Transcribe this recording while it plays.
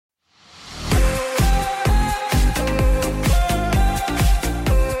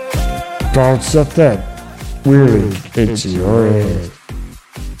Thoughts of that weird into your head.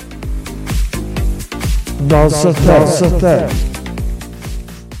 Thoughts of that.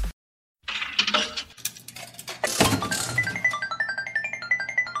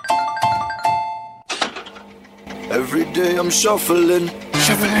 Every day I'm shuffling.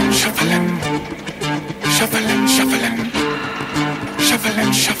 Shuffling.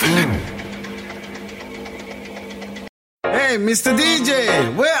 Hey, Mr.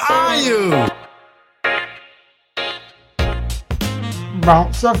 DJ, where are you?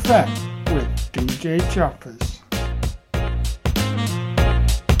 Bounce Effect with DJ Chappers.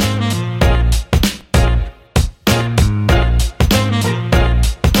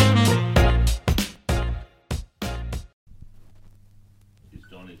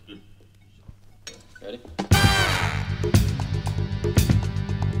 Ready?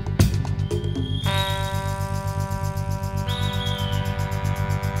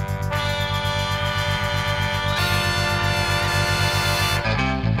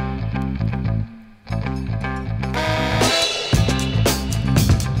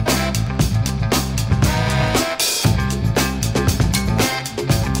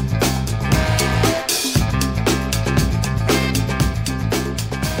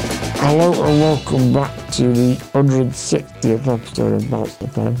 Hello and welcome back to the 160th episode of Bounce the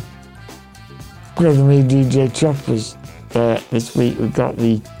Pen. With me, DJ Chappers. This week we've got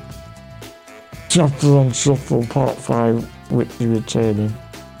the Chappers on Shuffle Part 5, which is returning.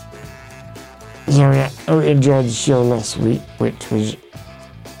 So yeah, I hope you enjoyed the show last week, which was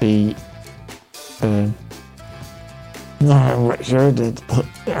the which I did,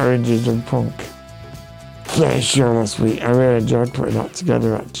 Origins and Punk. First show last week. I really enjoyed putting that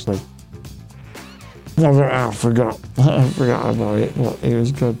together actually. I forgot about it, but it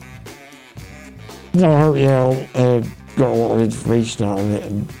was good. I hope you all got a lot of information out of it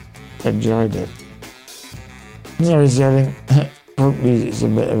and enjoyed it. Obviously, I think punk music's a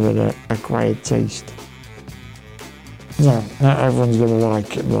bit of an acquired taste. No, not everyone's going to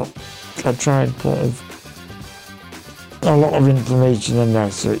like it, but I try and put a lot of information in there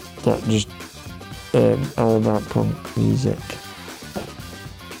so it's not just all about punk music.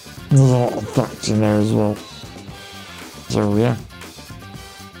 There's a lot of facts in there as well. So yeah.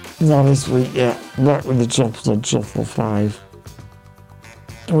 Now this week, back with the Chappers on Shuffle 5.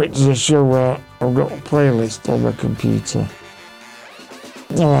 Which is a show where I've got a playlist on my computer.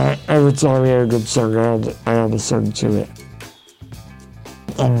 Every time I hear a good song, I add a song to it.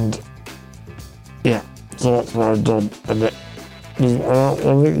 And yeah, so that's what I've done. And I think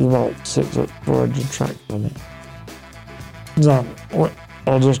there's about 400 tracks on it. Now,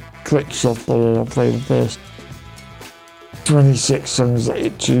 I'll just click shuffle and I'll play the first 26 songs that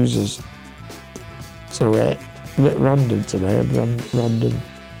it chooses. So a bit random today, random.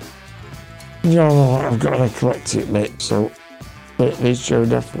 I've got an eclectic mix, so this show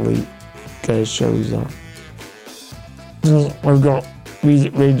definitely shows that. We've got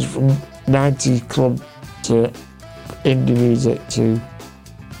music ranging from 90s club to indie music to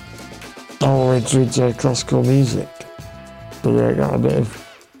all the way through to classical music. So I got a bit of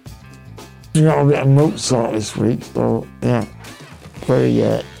Mozart this week, so yeah, very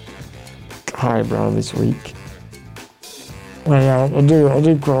highbrow this week. Well, yeah, I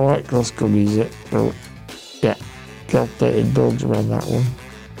do quite like classical music, so yeah, got to indulge around that one.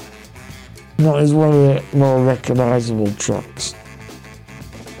 That is one of the more recognisable tracks.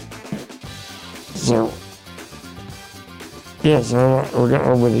 So yeah, so we'll get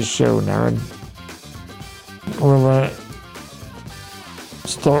on with the show now, and we'll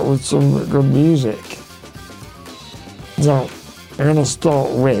start with some good music. Now, I'm going to start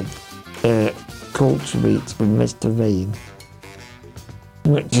with Culture Beats with Mr. Vane,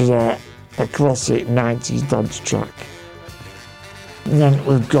 which is a classic 90s dance track. And then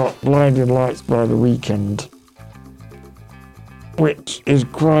we've got Blinding Lights by The Weeknd, which is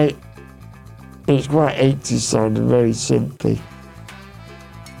quite 80s sounding, very synthy.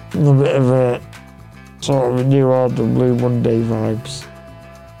 And a bit of a sort of a New Order Blue Monday vibes.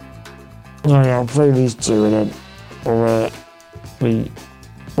 I'll play these two and then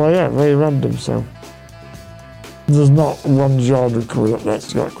very random, so there's not one genre coming up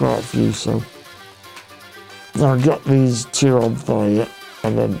that's got quite a few, so I've got these two on for you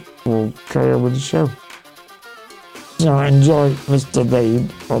and then we'll carry on with the show. So enjoy Mr. Vane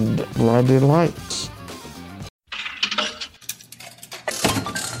and Blinding Lights.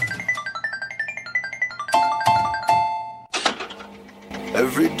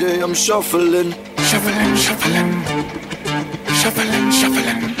 Every day I'm shuffling.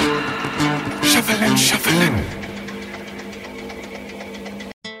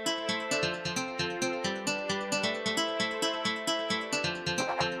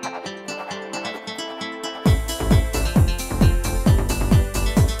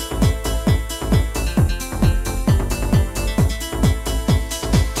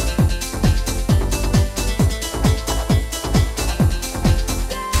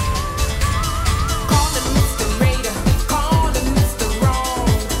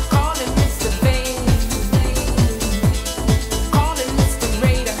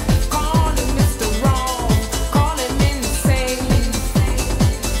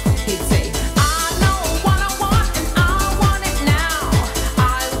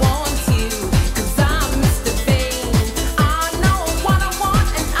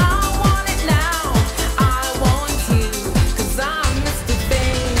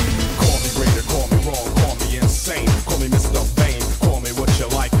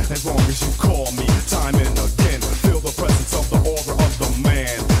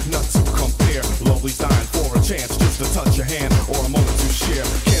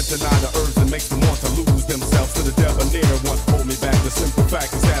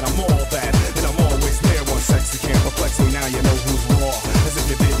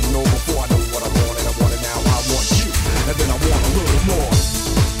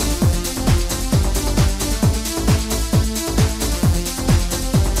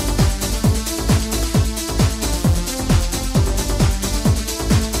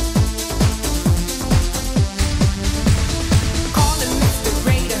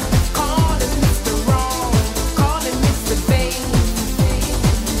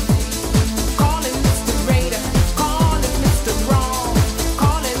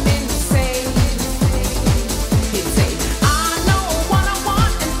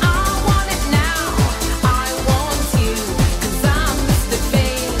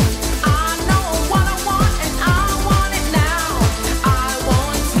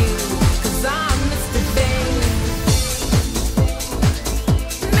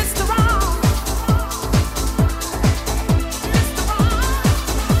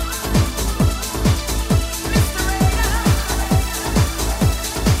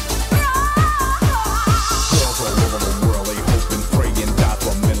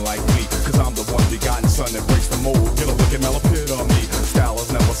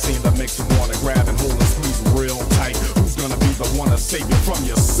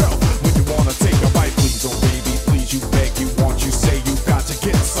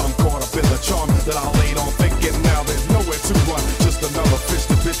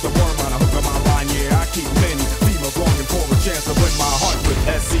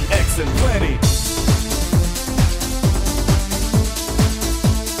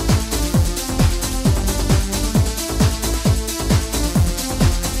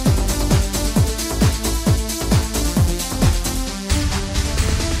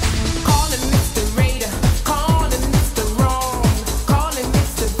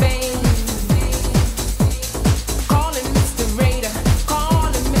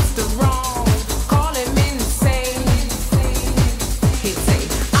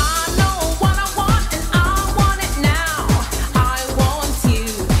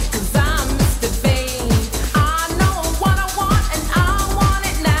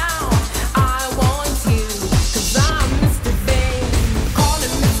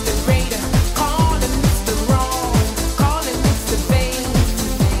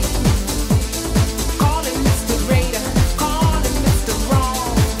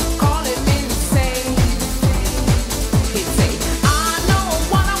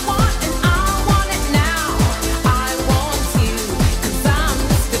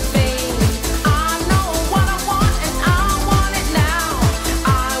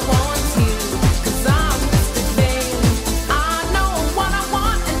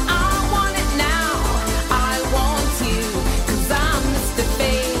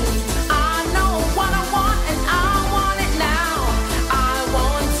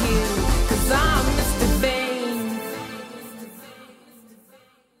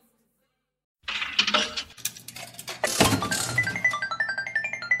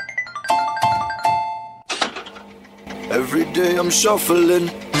 I'm shuffling.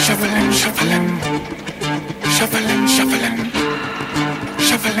 Shuffling, shuffling. Shuffling, shuffling.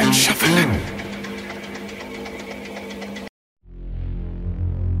 Shuffling, shuffling.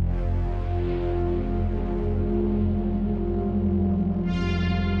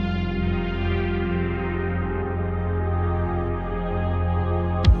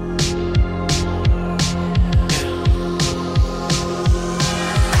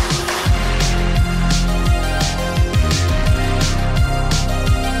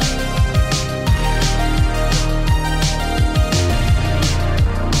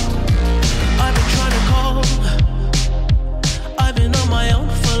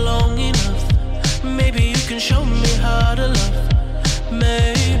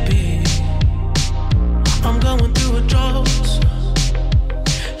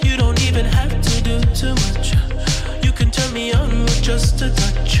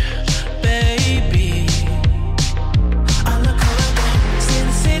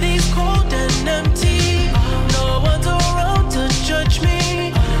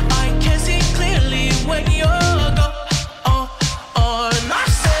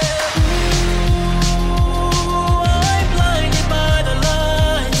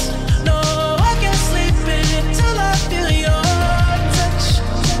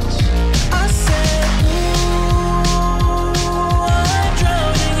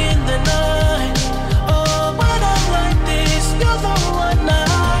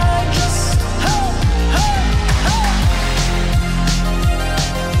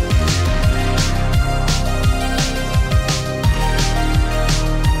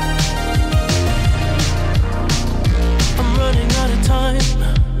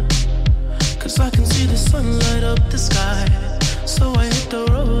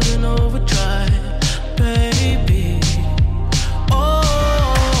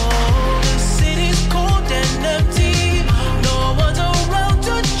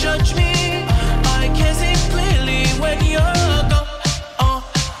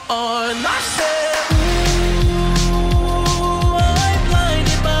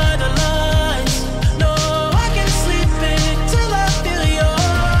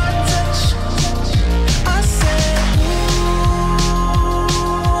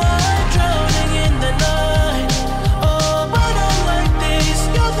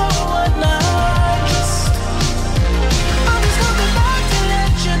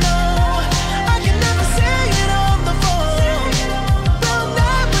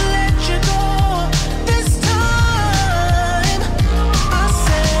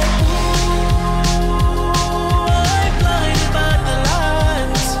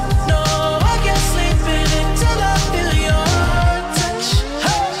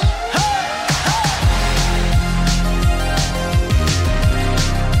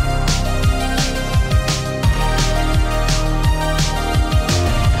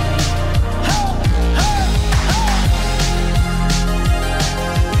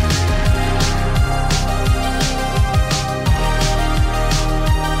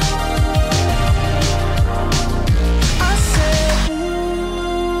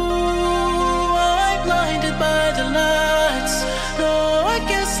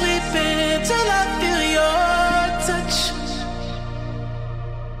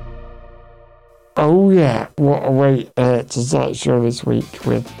 Oh yeah, what a way to start the show this week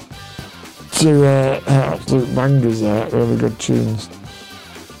with two absolute bangers there, really good tunes.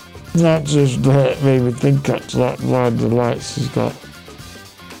 That just made me think actually that Blinding Lights has got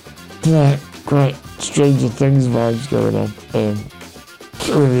quite Stranger Things vibes going on with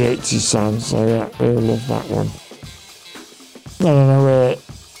the 80s sound, so yeah, really love that one. I don't know,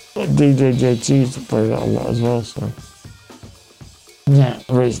 DJ JT used to play that a lot as well, so yeah,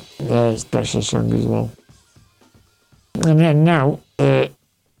 very special song as well. And then now,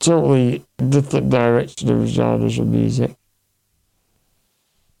 totally different direction of genres of music.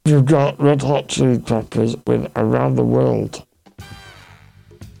 You've got Red Hot Chili Peppers with Around the World,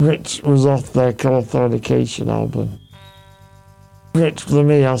 which was off their Californication album, which for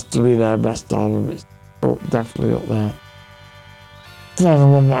me has to be their best album. It's definitely up there. It's the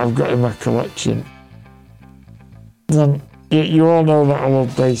one that I've got in my collection. And you all know that I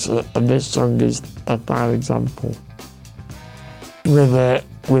love bass, and this song is a fine example.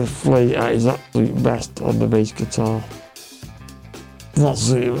 With Flea at his absolute best on the bass guitar.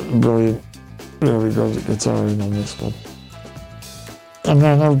 Absolutely brilliant, really good at guitaring on this one. And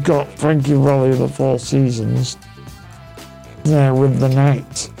then I've got Frankie Valli of the Four Seasons there with The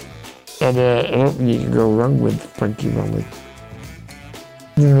Night. And I don't think you can go wrong with Frankie Valli.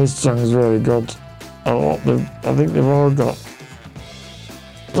 This song is really good. I think they've all got,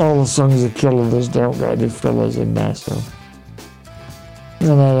 all the songs are killer, they don't got any fillers in there, so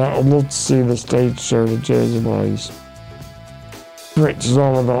And I'd love to see the stage show, the Jersey Boys, which is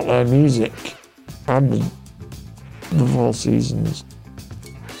all about their music and the Four Seasons.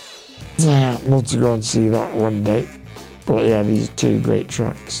 Yeah, I'd love to go and see that one day. But yeah, these are two great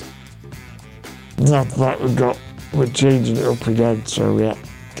tracks. And after that we're changing it up again, so yeah,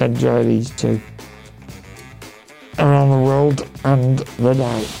 enjoy these two. Around the World and The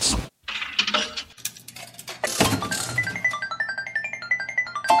Night.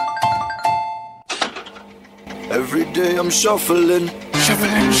 Every day I'm shuffling,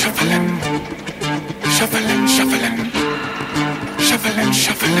 Shuffling, shuffling, shuffling, shuffling, shuffling,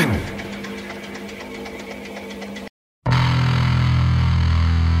 shuffling.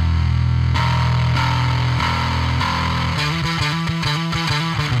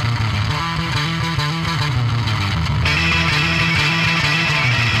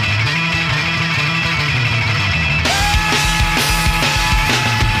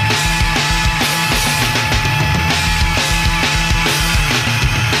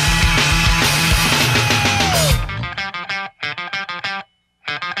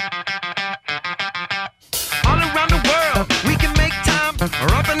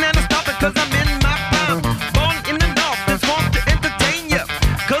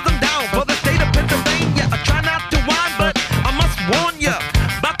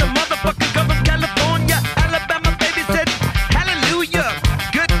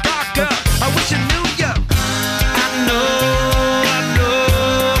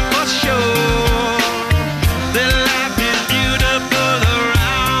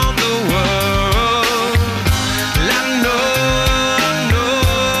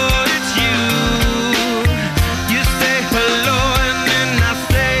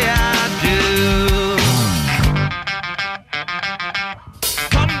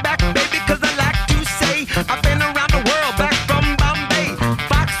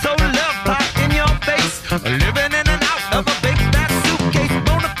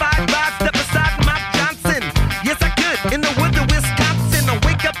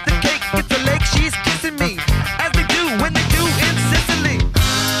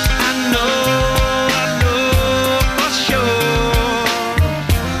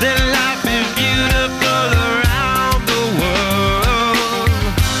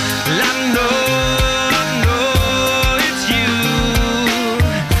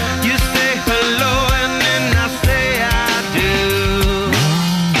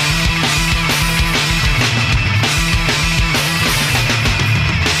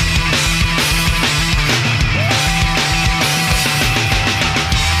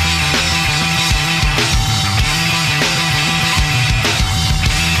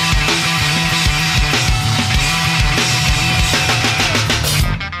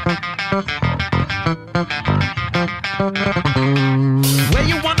 Where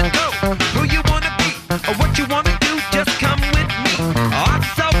you wanna go, who you wanna be, or what you wanna do, just come with me. I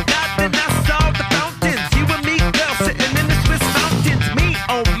saw God, then I saw the fountains. You and me, girl, sitting in the Swiss mountains. Me,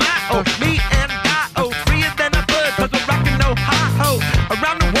 oh my, oh, me and I, oh, freer than a bird, cause we're rockin' no hi-ho.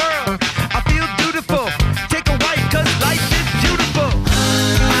 Around the world, I feel dutiful. Take a wife, cause life is beautiful.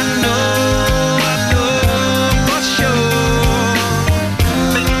 I know for sure.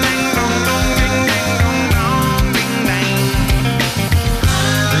 Ding, dang, dong, dong, ding, dang, dong, dong, ding, dang.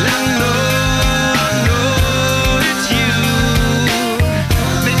 I know it's you.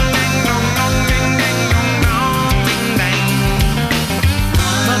 Ding, dang, dong, dong, ding, dang, dong, dong, ding, dang.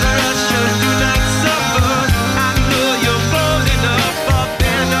 Mother Russia, do not suffer. I know you're bold enough. I've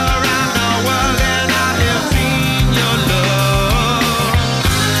been around the world and I have seen your love.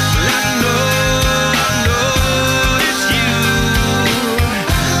 I know it's you.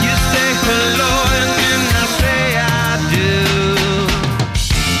 You say hello and then I say I do.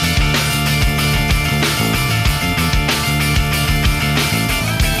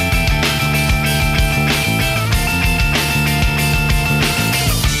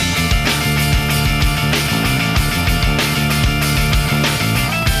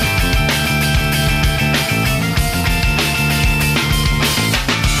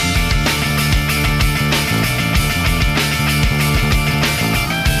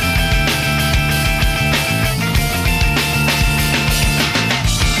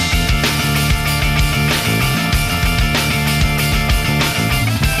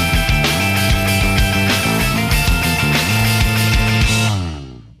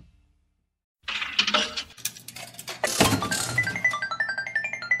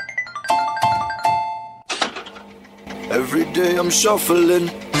 Every day I'm shuffling,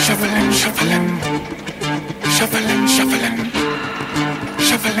 Shuffling, shuffling, shuffling, shuffling,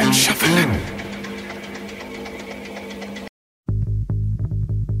 shuffling, shuffling.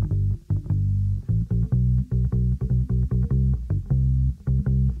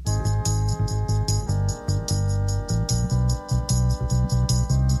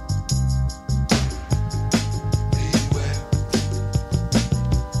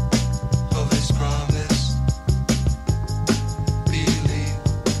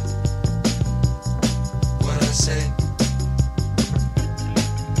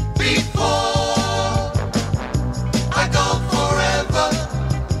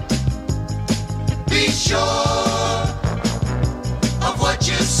 sure of what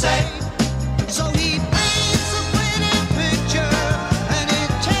you say. So he paints a pretty picture, and he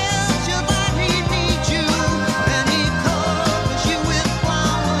tells you that he needs you, and he covers you with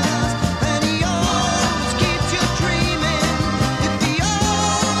flowers, and he always keeps you dreaming. If he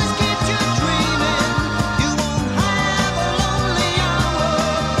always keeps you dreaming, you won't have a lonely hour.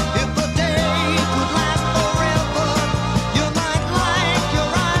 If a day could last forever, you might like your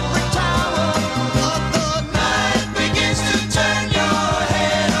ivory tower. But the night begins to turn your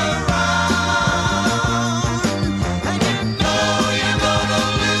head around, and you know you're gonna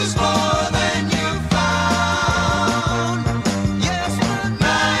lose more than you found. Yes, the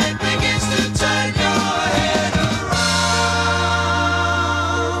night begins to turn your head around.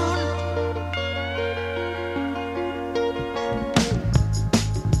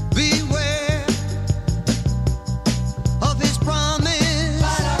 Beware of his promise.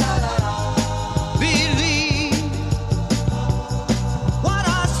 Believe what I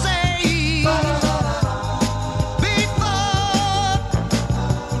say. Before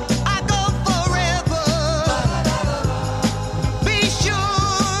I go forever, be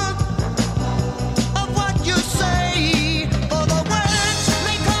sure of what you say. For the words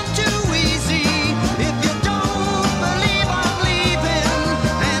may come too easy if you don't believe I'm leaving,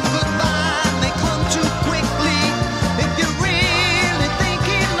 and goodbye may come too quickly if you really think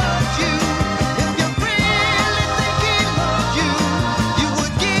he loves you. If you really think he loves you, you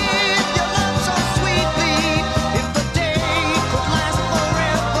would give your love so sweetly. If the day could last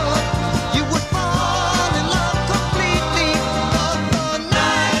forever, you would fall in love completely. But the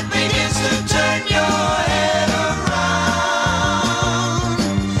night begins to turn your head around,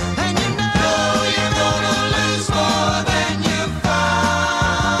 and you know you're gonna lose more than you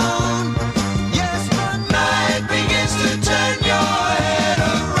found. Yes, the night begins to turn your head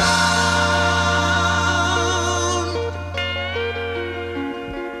around.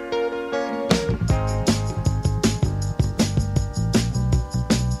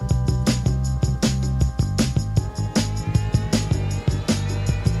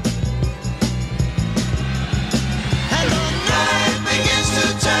 And the night begins to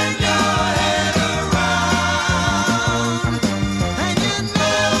turn your head around, and you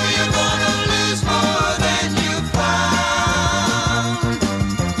know you're gonna lose more than you found.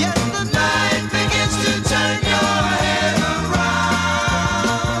 Yes, the night begins to turn your head around,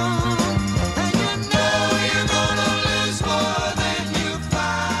 and you know you're gonna lose more than you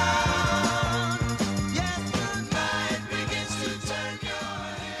found. Yes, the night begins to turn your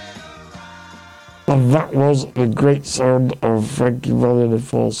head around. And that was the great sound of Frankie Valli and the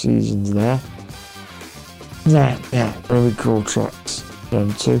Four Seasons there. Yeah, really cool tracks,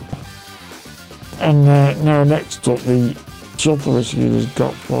 them too. And now next up, the Chappers has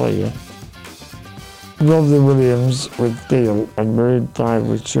got for you. Robbie Williams with Feel and Maroon 5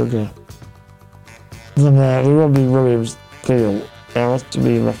 with Sugar. And the Robbie Williams Feel has to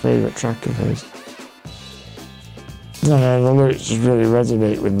be my favourite track of his. And the lyrics just really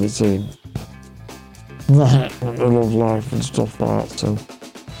resonate with me too. Like the love life and stuff like that, so.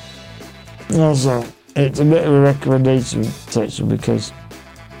 Also, it's a bit of a recommendation section because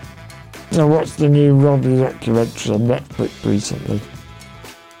I watched the new Robbie documentary on Netflix recently.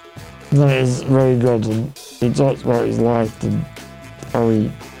 And it is very good, and he talks about his life and how he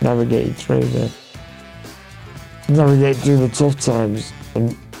navigated through the tough times,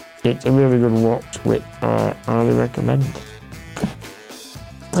 and it's a really good watch, which I highly recommend.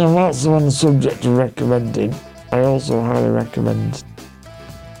 And that's on the subject of recommending, I also highly recommend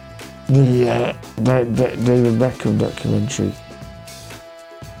the David Beckham documentary.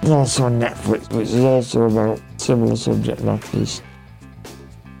 It's also on Netflix, which is also about similar subject matters.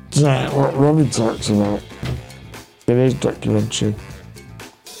 What Robbie talks about in his documentary.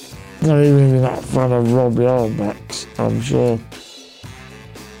 Not even if you're not a fan of Robbie or Bex, I'm sure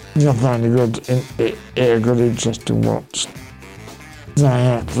you'll find a good, interesting watch.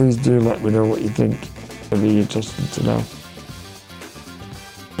 Yeah, please do let me know what you think. It'd be interesting to know.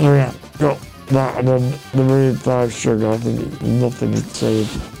 Oh yeah, got that, and then the Maroon 5 Sugar, I think it's nothing to say.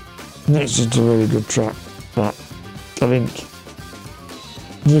 And it's just a really good track, but I think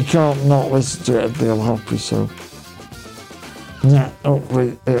you can't not listen to it and feel happy, so yeah,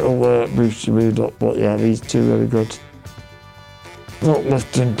 hopefully it'll boost your mood up. But yeah, these two really good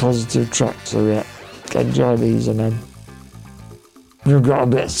uplifting positive tracks, so yeah, enjoy these. And then we've got a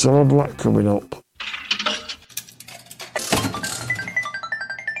bit of Solar Black coming up.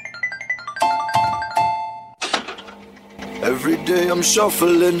 Every day I'm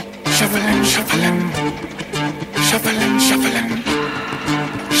shuffling, Shuffling, shuffling, shuffling, shuffling,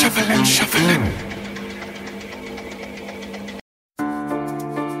 shuffling, shuffling.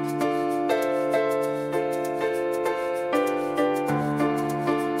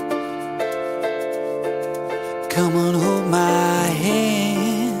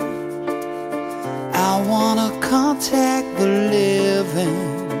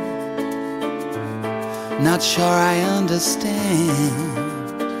 Not sure I understand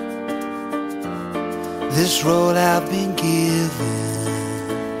this road I've been given.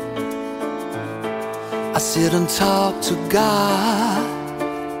 I sit and talk to God,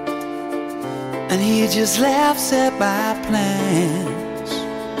 and He just laughs at my plans.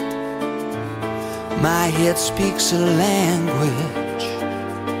 My head speaks a language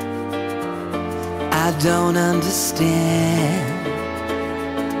I don't understand.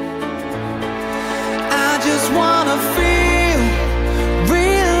 I just wanna feel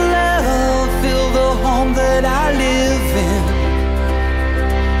real love, feel the home that I live in.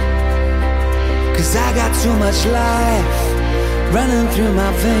 'Cause I got too much life running through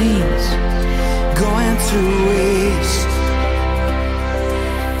my veins, going to waste.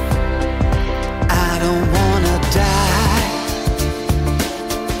 I don't wanna die,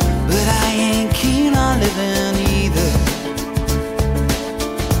 but I ain't keen on living either.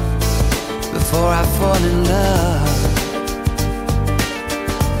 Before I fall in love,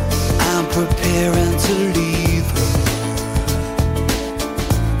 I'm preparing to leave her.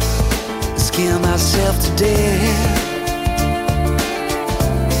 Scare myself to death.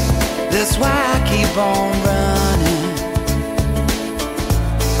 That's why I keep on running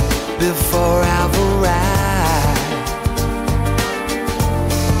before I've arrived.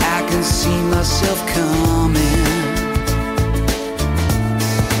 I can see myself coming.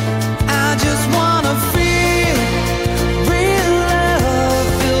 I just wanna feel real love,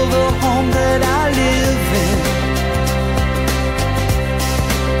 feel the home that I live in.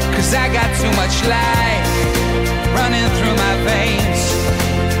 'Cause I got too much life running through my veins,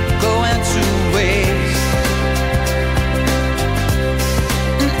 going to waste.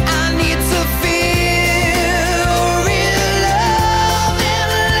 And I need to feel real love and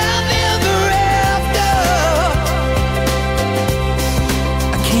love ever after.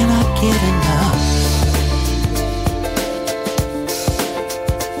 I cannot get enough.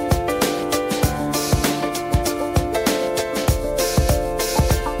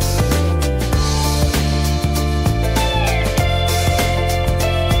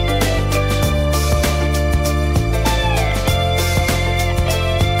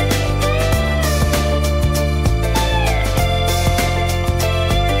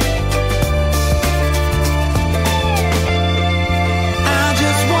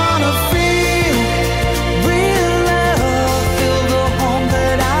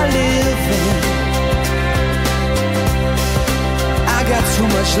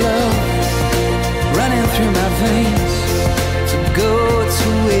 Love running through my veins to go to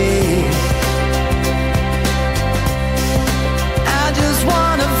waste. I just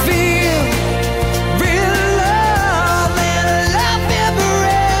wanna feel real love and love ever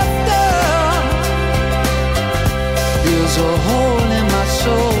after. There's a hole in my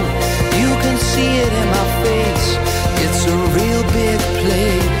soul, you can see it in my face. It's a real big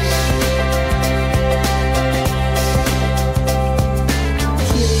place.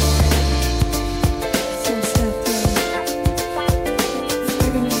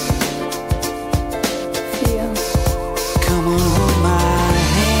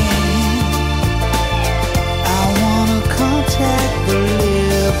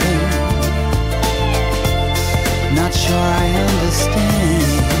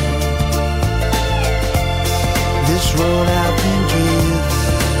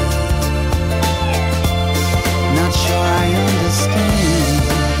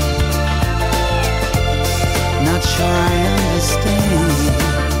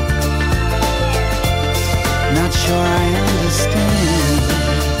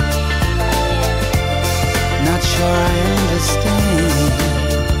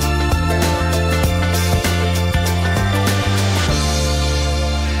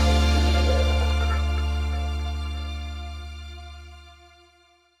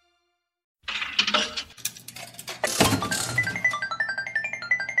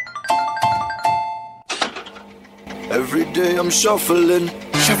 Every day I'm shuffling,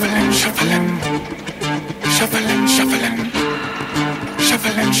 Shuffling, shuffling, shuffling, shuffling,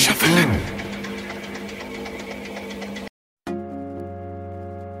 shuffling, shuffling.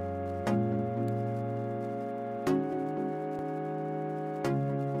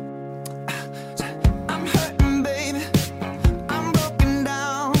 I'm hurting, baby. I'm broken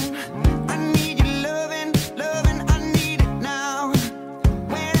down. I need your loving, loving. I need it now.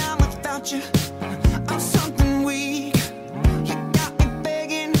 When I'm without you, I'm something weak. You got me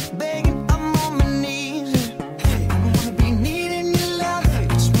begging, begging. I'm on my knees. I don't wanna be needing your love. I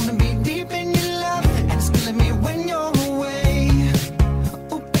just wanna be deep in your love. And it's killing me when you're away.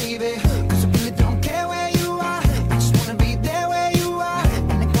 Oh, baby, 'cause I really don't care where you are. I just wanna be there where you are.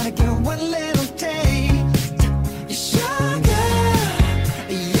 And I gotta get one little taste.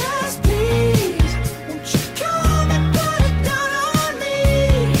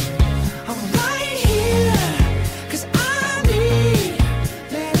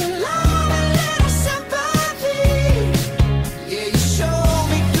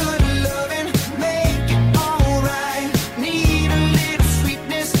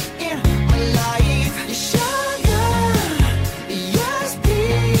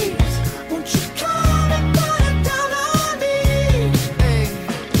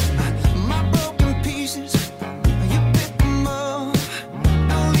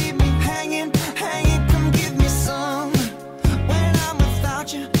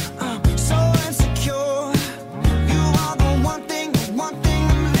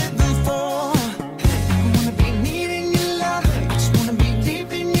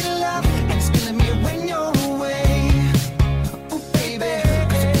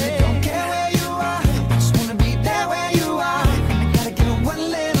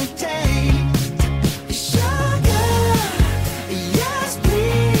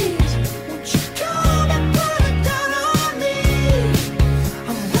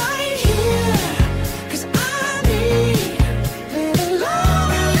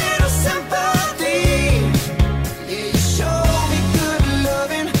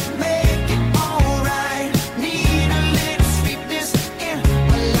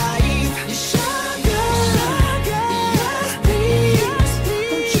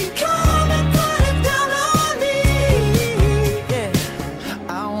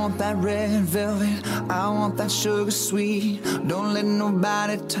 want that red velvet, I want that sugar sweet. Don't let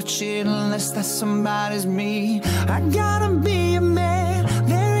nobody touch it unless that somebody's me. I gotta be a man,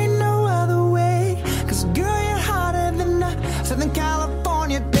 there ain't no other way. 'Cause girl, you're hotter than a Southern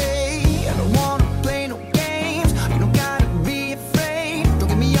California day. I don't wanna play no games, you don't gotta be afraid. Don't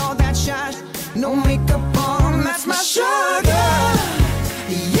give me all that shine, no makeup on, that's my sugar.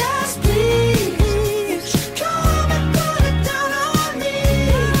 Yes, please, come and put it down on me.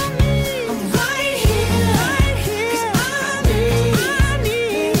 I'm right here, 'cause I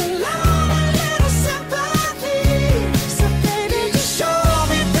need a lot, a little sympathy. So baby, just show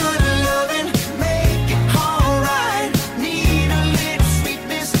me good loving, make it alright. Need a little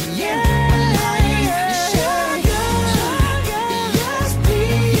sweetness in my life. Sugar, yes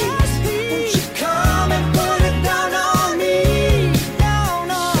please, won't you come and put it down on me, down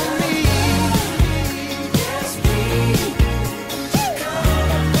on me. Yes please, come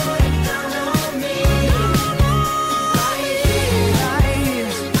and put it down on me. Right here, I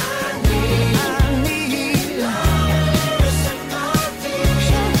need a little sympathy.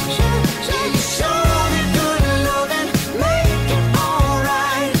 Show me good loving, make it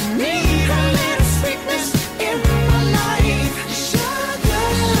alright. Need a little sweetness in my life. Sugar,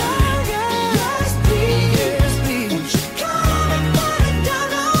 yes please, won't you come and put it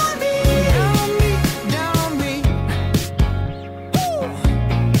down on me, down on me.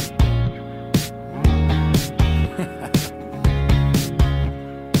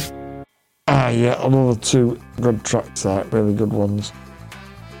 Yeah, another two good tracks there, really good ones.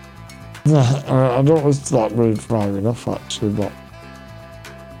 Yeah, I don't listen to that really far enough actually, but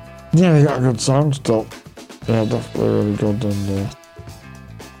yeah, they got a good sound still. Yeah, definitely really good, and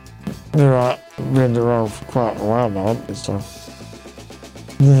they're been around for quite a while now, haven't they? So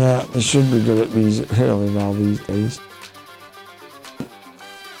yeah, they should be good at music really now these days.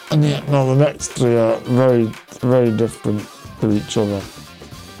 And yeah, no, the next three are very, very different to each other.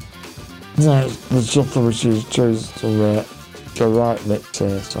 Yeah, the shuffle machine chose to right mix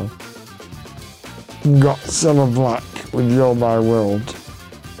here, so. We've got Cilla Black with You're My World.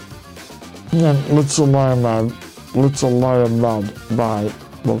 And then Little Lion Man by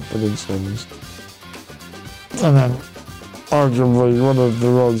Mumford & Sons. And then, arguably one of the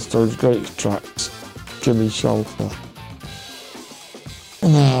Rolling Stones' greatest tracks, Gimme Shelter.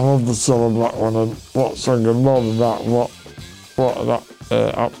 Yeah, I love the Cilla Black one, and what song, and more than that, what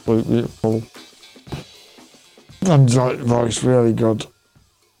an absolute beautiful angelic voice, really good.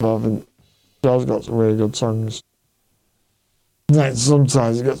 I think she has got some really good songs. Yeah,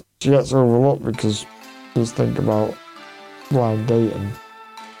 sometimes she gets overlooked because just think about blind dating.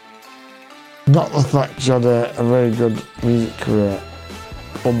 Not the fact she had a very good music career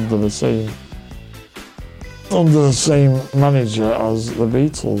under the same manager as the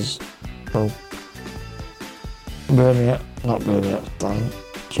Beatles. So not Bernie Epstein,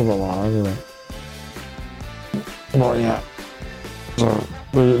 something like that anyway. But yeah, so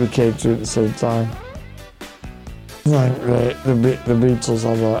they came through at the same time. Like the Beatles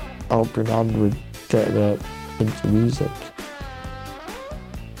have a helping hand with getting her into music.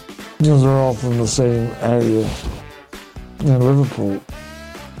 Because they're all from the same area in Liverpool,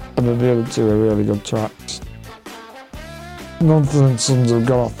 and the other two are really good tracks. Mumford & Sons have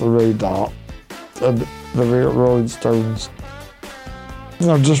gone off the radar, and the Rolling Stones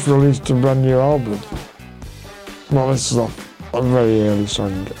have just released a brand new album. Well, this is a very early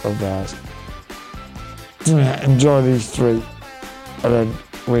song of theirs. Yeah, enjoy these three, and then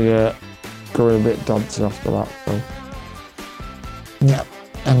we go a bit dancing after that. So yeah,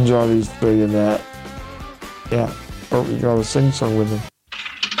 enjoy these three, and yeah, hope you got a sing song with them.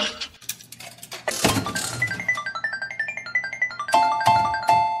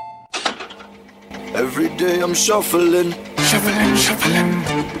 Every day I'm shuffling. Shuffling, shuffling,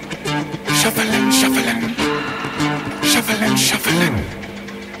 shuffling, shuffling, shuffling, shuffling.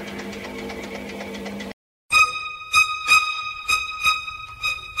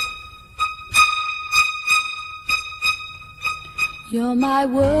 You're my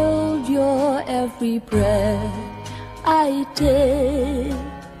world, you're every breath I take.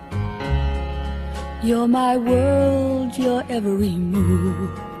 You're my world, you're every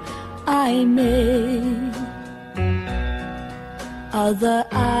move I make. Other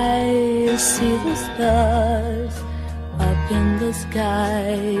eyes see the stars up in the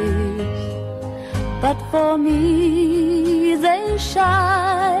skies, but for me they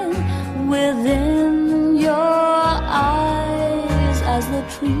shine within your eyes as the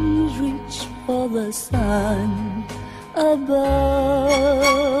trees reach for the sun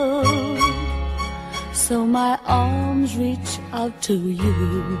above. So my arms reach out to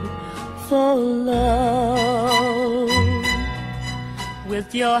you for love.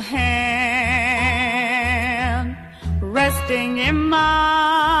 With your hand resting in mine,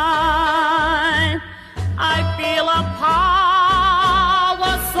 I feel a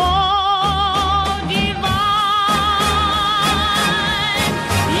power so divine.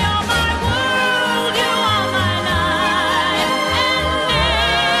 You're my world, you are my night and day.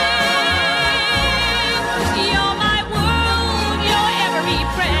 You're my world, you're every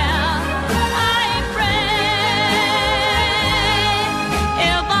prayer I pray.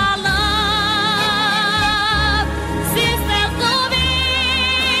 If our love ceases to be,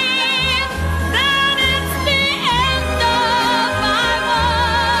 then it's the end of my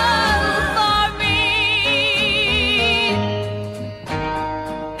world for me.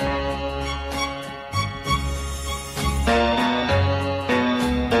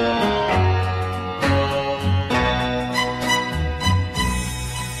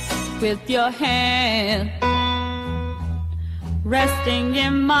 With your hand resting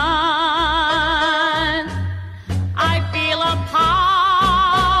in mine, I feel a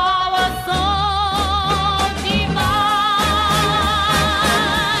power so divine.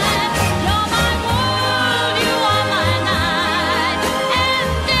 You're my world, you are my night and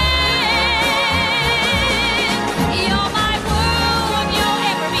day. You're my world, you're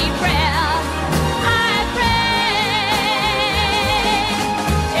every prayer I pray.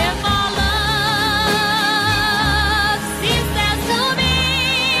 If our love ceases to be,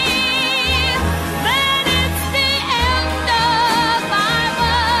 then it's the end of my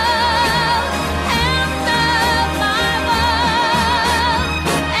world, end of my world,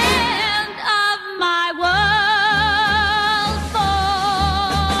 end of my world for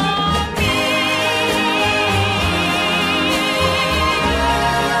me.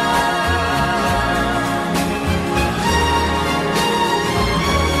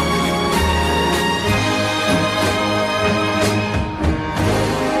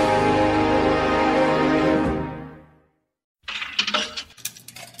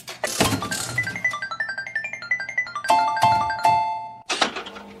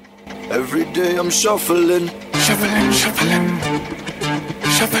 Every day I'm shuffling. Shuffling, shuffling,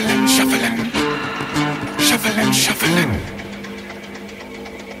 shuffling, shuffling, shuffling, shuffling.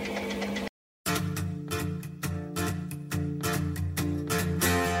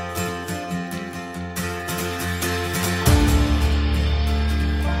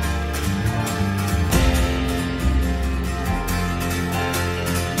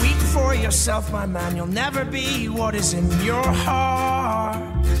 Weep for yourself, my man. You'll never be what is in your heart.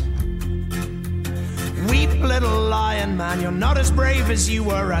 Weep, little lion man. You're not as brave as you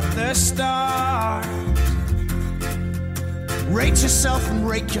were at the start. Rate yourself and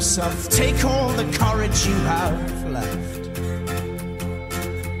rake yourself. Take all the courage you have left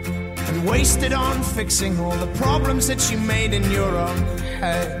and waste it on fixing all the problems that you made in your own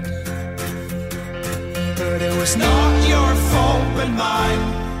head. But it was not your fault but mine,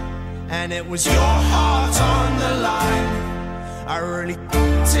 and it was your heart on the line. I really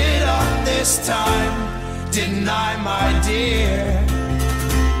f***ed it up this time, didn't I, my dear?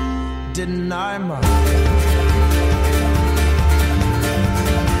 Didn't I, my dear?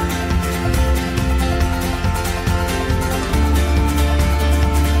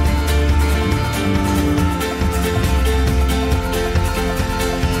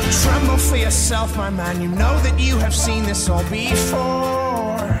 Tremble for yourself, my man. You know that you have seen this all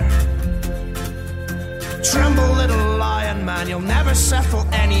before. Tremble, little lion man. You'll never settle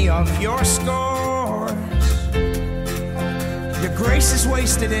any of your scores. Your grace is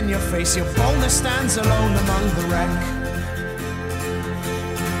wasted in your face. Your boldness stands alone among the wreck.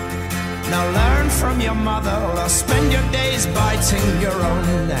 Now learn from your mother, or I'll spend your days biting your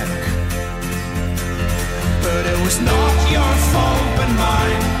own neck. But it was not your fault but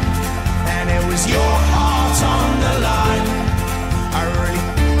mine, and it was your heart on the line. I really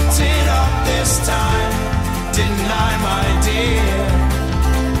f***ed it up this time, didn't I, my dear?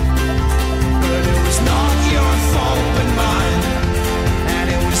 But it was not your fault but mine, and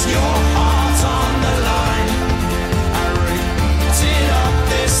it was your heart on the line. I really f***ed it up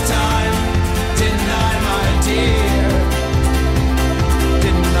this time, didn't I, my dear?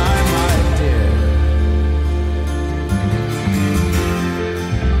 Didn't I, my dear?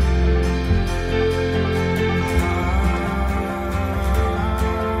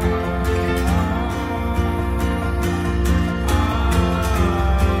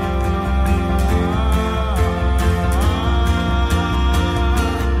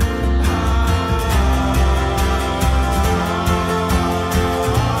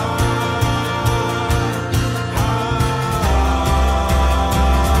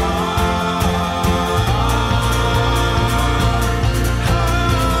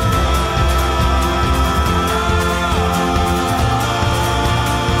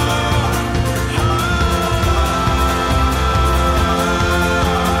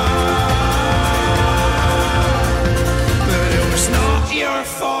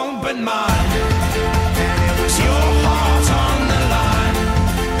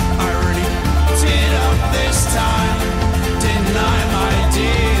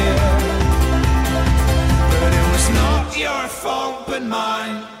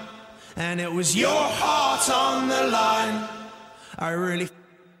 and it was your heart on the line. I really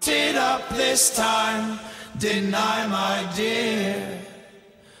f***ed it up this time, didn't I, my dear?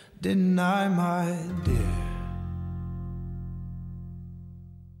 Didn't I, my dear?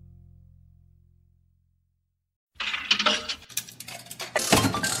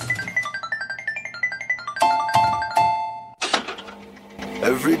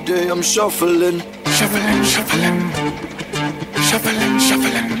 Every day I'm shuffling, Shuffling, shuffling, shuffling,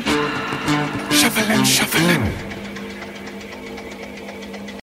 shuffling, shuffling, shuffling.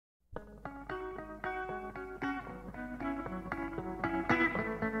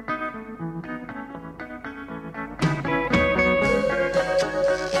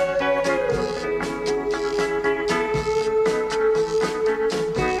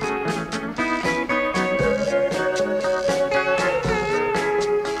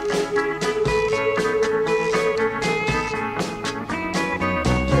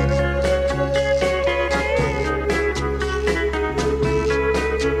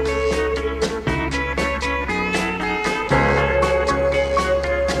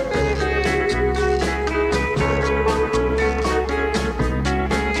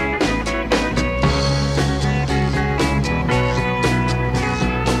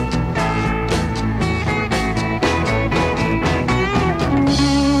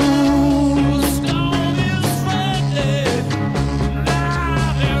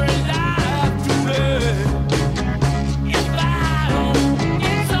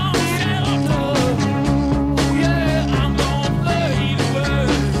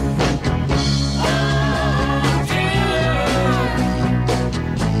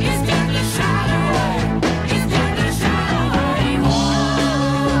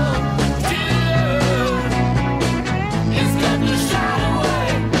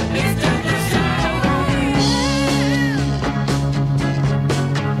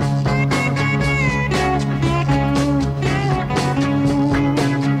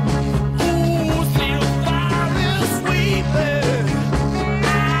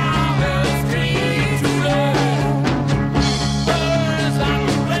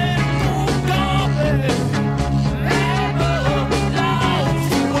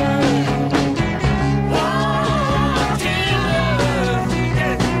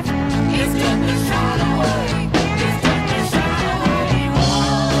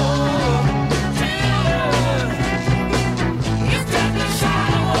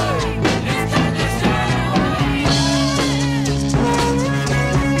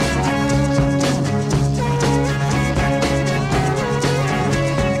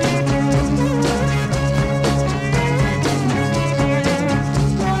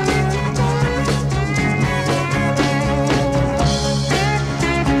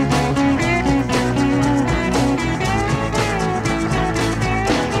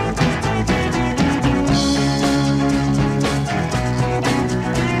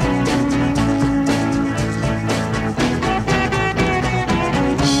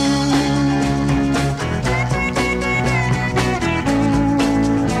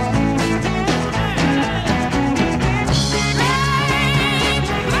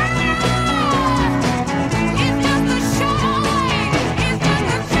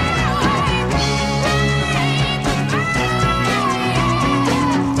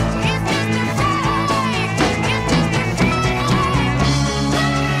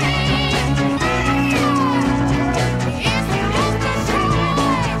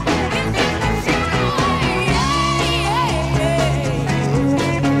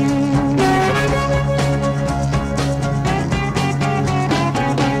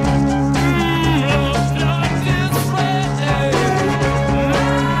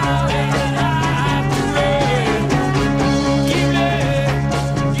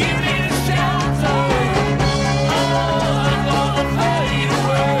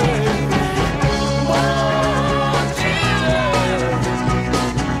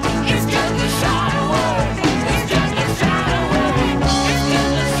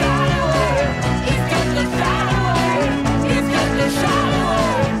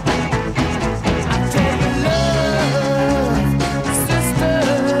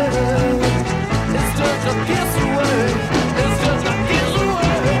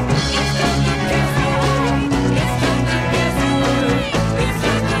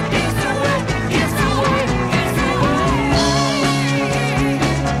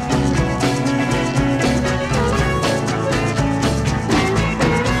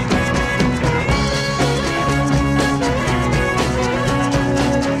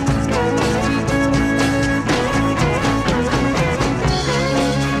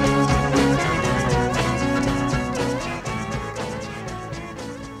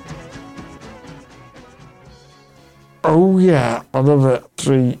 yeah, another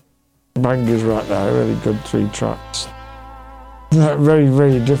 3 bangers right there, really good 3 tracks. Very,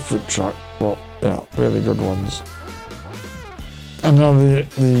 very different track, but yeah, really good ones. And now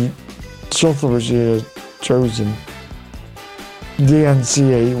the shuffle machine has chosen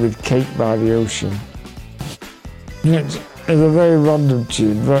DNCA with Cake by the Ocean. It's a very random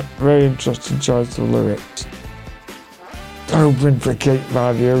tune, very, very interesting choice of lyrics. Hoping for Cake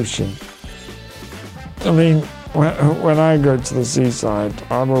by the Ocean. I mean, when I go to the seaside,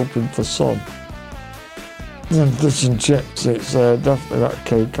 I'm hoping for sun. And fish and chips, it's definitely that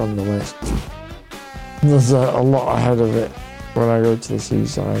cake on the list. There's a lot ahead of it when I go to the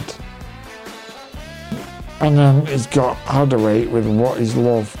seaside. And then it's got Hadaway with What Is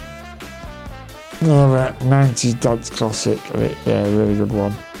Love. Another 90s dance classic, yeah, really good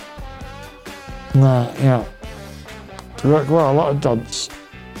one. Yeah. We've got quite a lot of dance,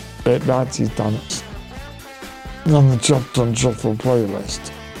 90s dance, on the Chopped and Shuffle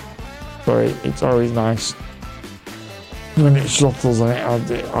playlist. So it's always nice when it shuffles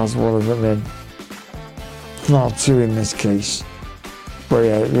and it has one of them in. Not 2 in this case. But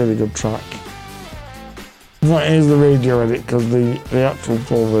yeah, really good track. Now here's the radio edit because the actual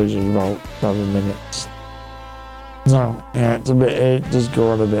full version is about 7 minutes. So yeah, it does go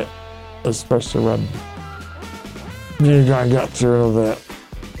on a bit, especially when you gotta get through another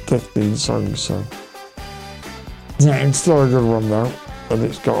 15 songs, so. Yeah, it's still a good one though, and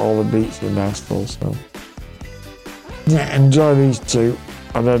it's got all the beats in there still, so. Yeah, enjoy these 2,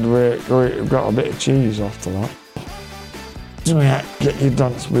 and then we've got a bit of cheese after that. So yeah, get your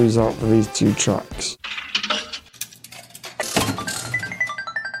dance moves out for these 2 tracks.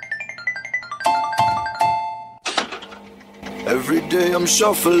 Every day I'm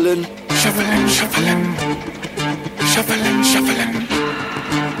shuffling. Shuffling, shuffling. Shuffling, shuffling.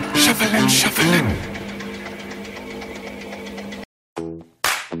 Shuffling, shuffling.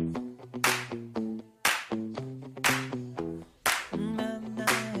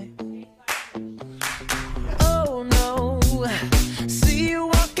 Oh no, see you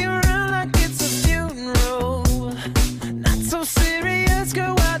walking around like it's a funeral. Not so serious,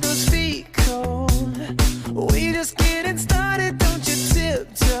 girl, why those feet cold? We just getting started, don't you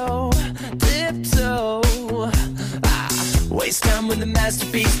tiptoe, tiptoe. Waste time with the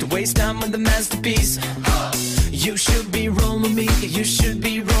masterpiece, to waste time with the masterpiece. You should be rolling me, you should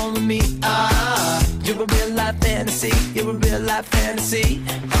be rolling me. You're a real life fantasy, you're a real life fantasy.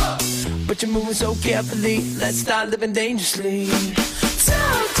 But you're moving so carefully, let's start living dangerously.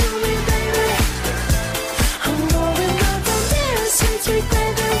 Talk to me, baby. I'm going up on this sweet, sweet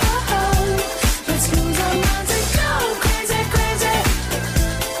baby. Whoa. Let's lose our minds and go crazy, crazy.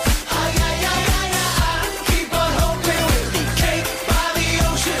 Keep on hoping we'll be cake by the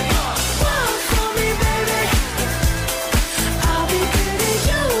ocean. Walk for me, baby. I'll be pretty,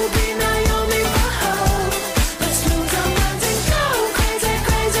 you'll be Naomi. Whoa. Let's lose our minds and go crazy,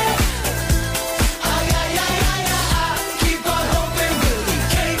 crazy. Keep on hoping we'll be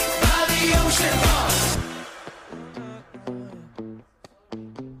cake by the ocean.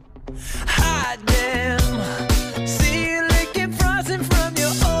 Hot damn, see you licking frosting from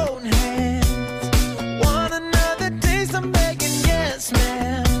your own hands. Want another taste? I'm begging, yes,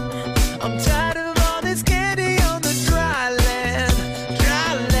 man. I'm tired of all this candy on the dry land,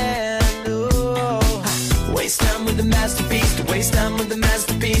 dry land. Oh, waste time with the masterpiece, to waste time with the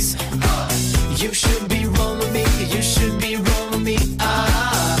masterpiece. You should be rolling me, you should be rolling me.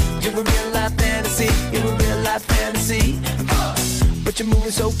 You're a real life fantasy, you're a real life fantasy. But you're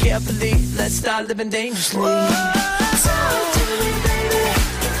moving so carefully, let's start living dangerously. Talk to me, baby.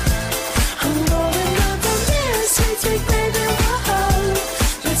 I'm rolling up on this sweet, sweet baby. Whoa.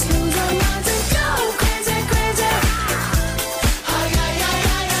 Let's lose our minds and go crazy, crazy.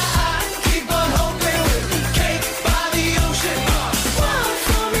 Keep on hoping we'll be cake by the ocean. Walk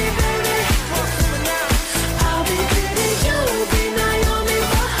for me, baby. I'll be pretty, you'll be Naomi.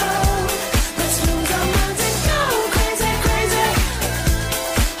 Whoa. Let's lose our minds and go crazy, crazy.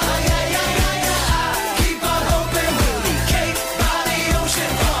 Keep on hoping we'll be cake by the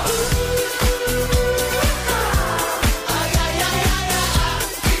ocean.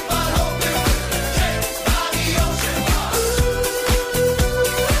 Keep on hoping we'll be cake by the ocean.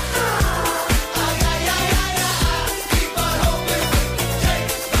 Keep on hoping we'll be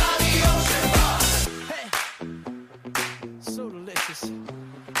cake by the ocean. So delicious.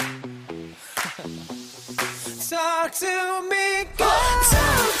 Talk to me, girl.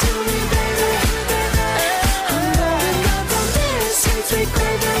 Talk to me, baby. I'm going up on this sweet, sweet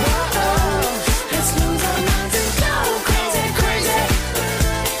baby. Whoa. Let's lose our minds and go crazy, crazy.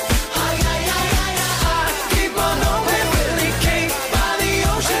 Keep on hoping we'll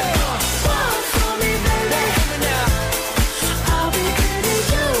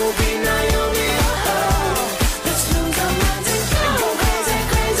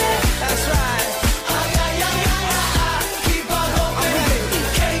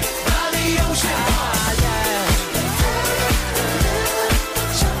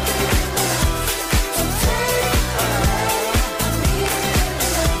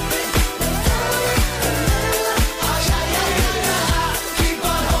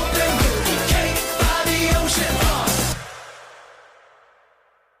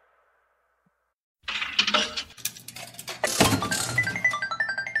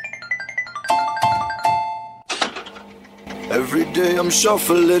Every day I'm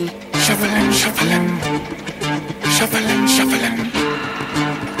shuffling. Shuffling, shuffling. Shuffling, shuffling.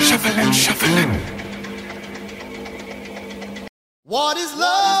 Shuffling, shuffling. What is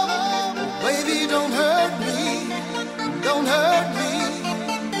love? Baby, don't hurt me. Don't hurt me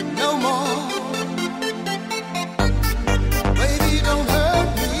no more. Baby, don't hurt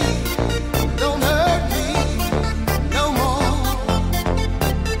me. Don't hurt me no more.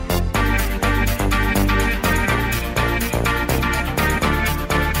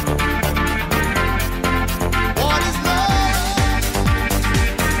 What is love?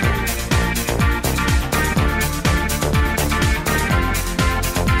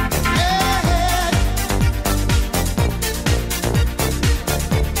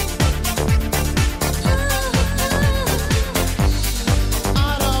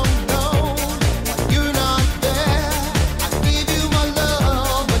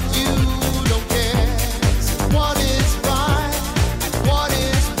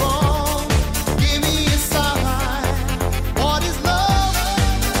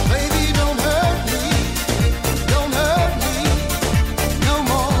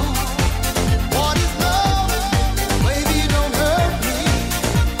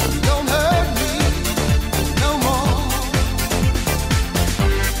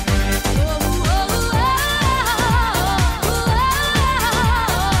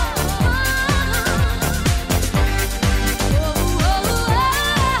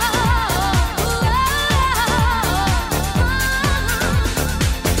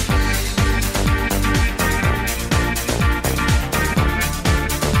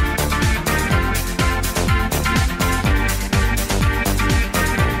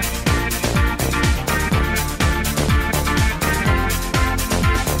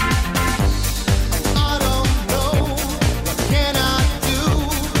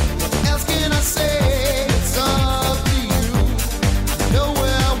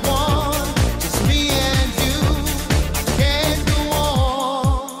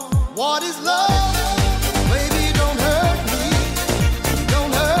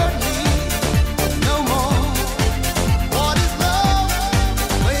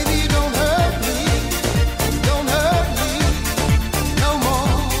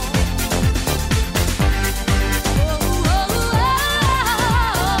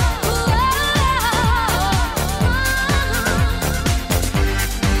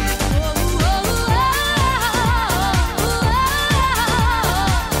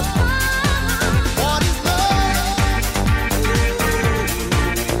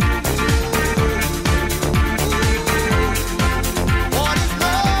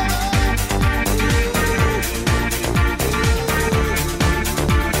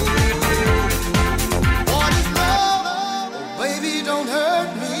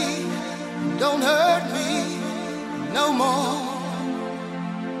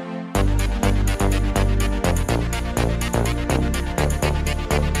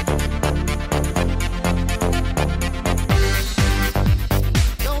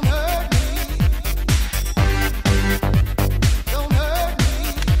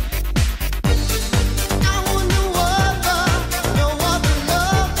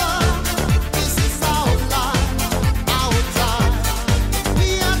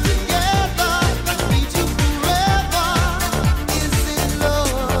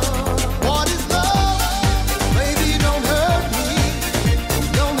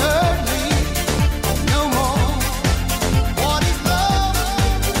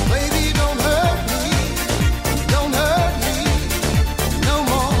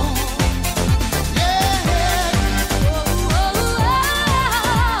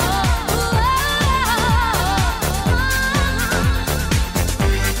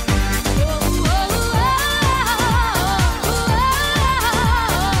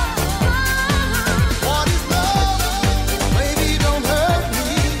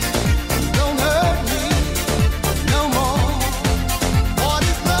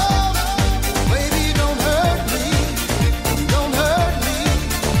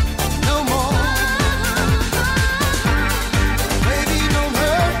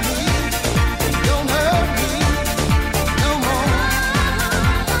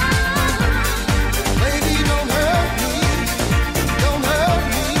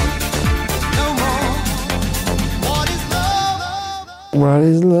 What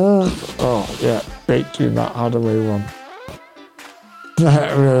is love? Oh, yeah, great tune, that Hadaway one.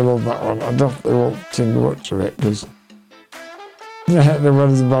 I really love that one. I definitely won't sing much of it because the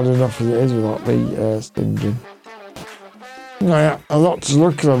weather's bad enough as it is without me singing. Yeah, a lot to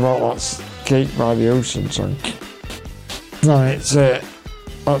look at about that Cake by the Ocean song. No, it's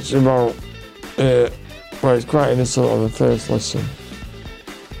actually about Well, it's quite innocent on the first listen.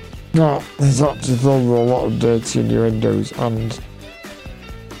 No, there's actually filled with a lot of dirty innuendos, and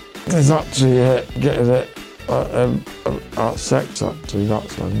there's actually getting it at sex, actually, that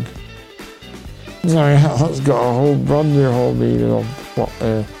song. So yeah, that's got a whole brand new whole meaning of what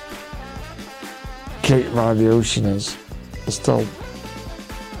Cake by the Ocean is. It still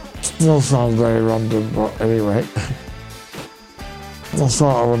sounds very random, but anyway. I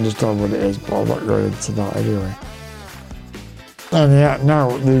sort of understand what it is, but I'm not going into that anyway. And yeah,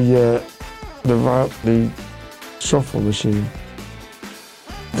 now the shuffle machine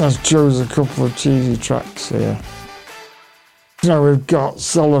has chose a couple of cheesy tracks here. So we've got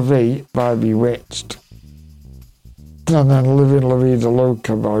C'est la Vie by Bewitched, and then Living La Vida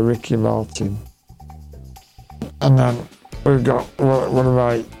Loca by Ricky Martin. And then we've got one of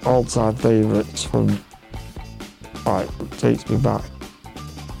my all-time favourites from Takes Me Back.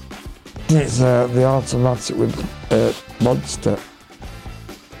 It's the Automatic with Monster.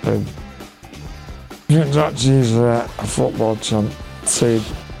 And it actually is a football chant saying,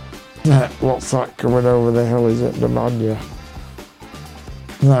 what's that coming over the hill, is it Nemanja?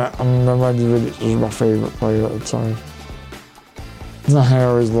 And Nemanja Vidic was my favourite player at the time. I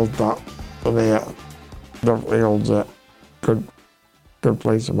always loved that. And yeah, definitely holds a good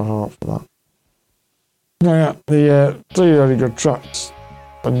place in my heart for that. Yeah, the three really good tracks,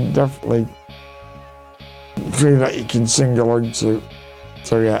 and definitely three that you can sing along to.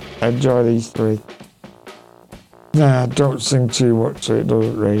 So yeah, enjoy these three. Nah, don't sing too much so it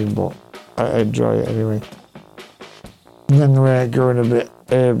doesn't rain, but I enjoy it anyway. And then we're going a bit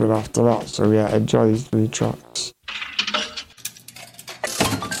urban after that, so yeah, enjoy these three tracks.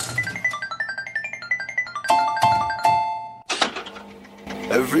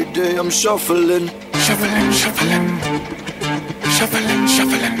 Every day I'm shuffling. Shuffling, shuffling, shuffling,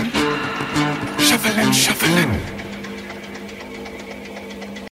 shuffling, shuffling, shuffling.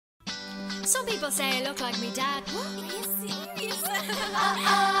 Some people say I look like me dad. What? Are you serious? I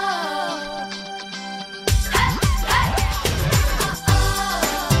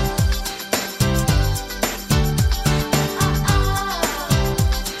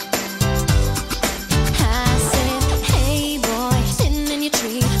said, hey boy, sitting in your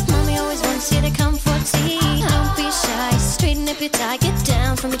tree. Mommy always wants you to come for tea. Don't be shy, straighten up your tie. Get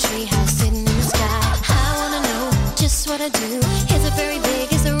down from your tree house, sitting in the sky. I wanna know just what I do. Is it very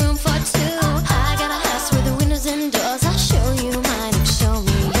big? Is there room for two? I got a house with the windows and doors. I'll show you mine if show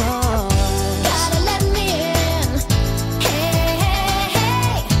me yours. Gotta let me in. Hey, hey,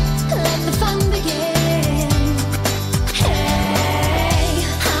 hey, let the fun begin. Hey,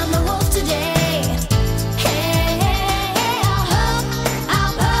 I'm the wolf today. Hey, hey, hey,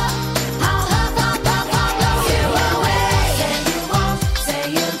 I'll hop you away. Say you won't, say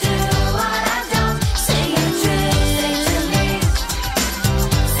you'll do what I don't. Say you dream, say to me.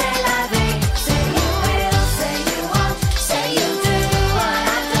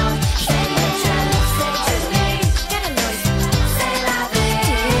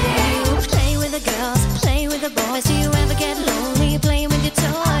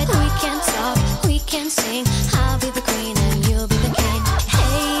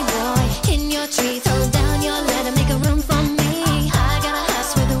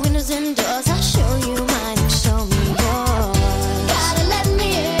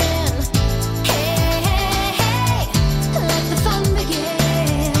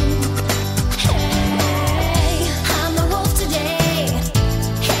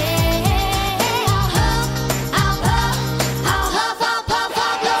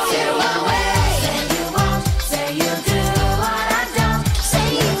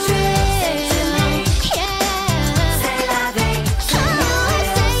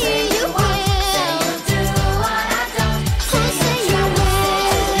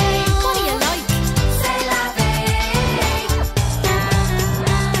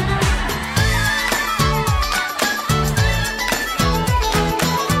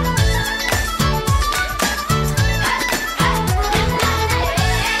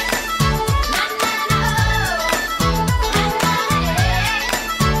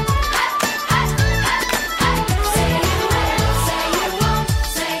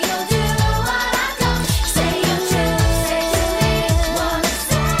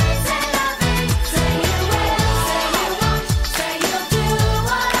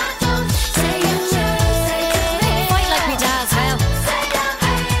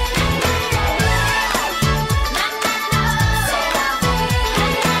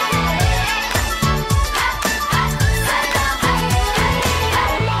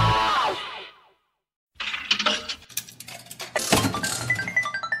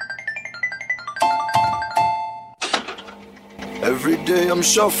 Every day I'm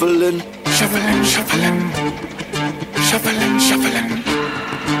shuffling. Shuffling, shuffling. Shuffling, shuffling.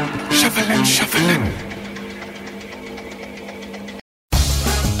 Shuffling, shuffling.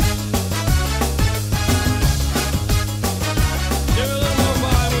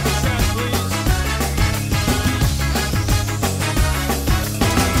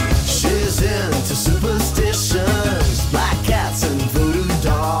 She's into superstitions, black cats and voodoo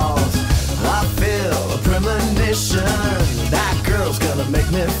dolls. I feel a premonition, that girl's gonna make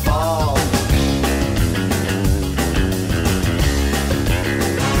me fall.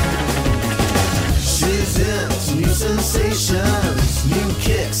 She's into new sensations, new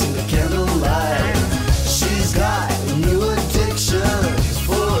kicks in the candlelight. She's got new addictions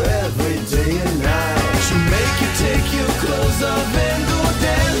for every day and night. She'll make you take your clothes off and go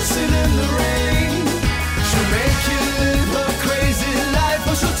dancing in the rain. She'll make you live her crazy life,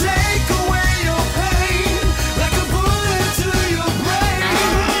 or she'll take away your pain like a bullet to your brain.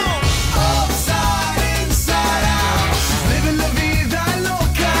 Upside, inside out, she's living la vida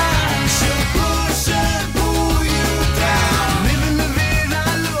loca. She'll push and pull you down, living la vida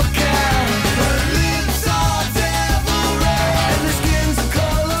loca. Her lips are devil red and her skin's a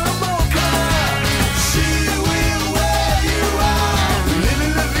color mocha. She will wear you out,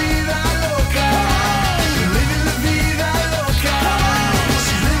 living la vida loca. Living la vida loca.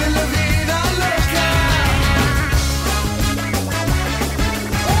 She's living la vida loca.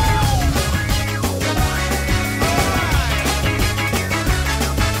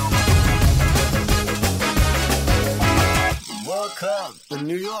 Woke up in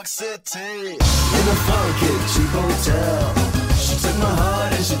New York City in a funky cheap hotel. She took my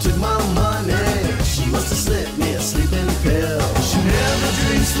heart and she took my money. She must have slipped me a sleeping pill. She never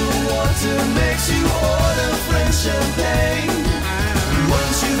drinks the water, makes you order French champagne.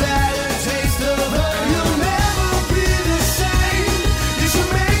 Once you've had a taste of her, you'll never be the same. You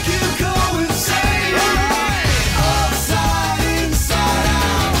should make you go insane. Upside, inside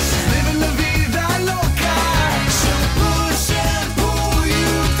out, she's living la vida loca. She'll push and pull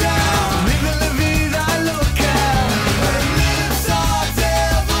you down, living la vida loca. Her lips are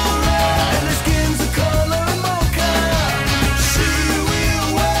devil red and her skin's a color mocha. She will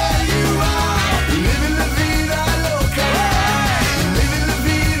wear you out, living la vida loca. Living la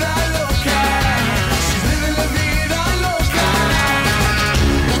vida loca. She's living la vida loca.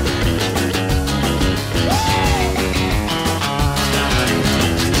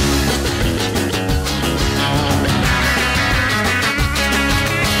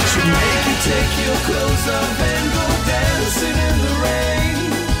 She'll make you take your clothes off and go dancing in the rain.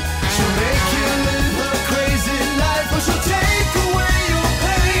 She'll make you live her crazy life, or she'll take away your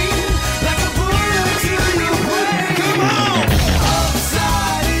pain like a bullet to your brain. Come on!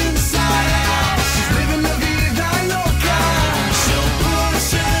 Upside, inside out, she's living la vida loca. She'll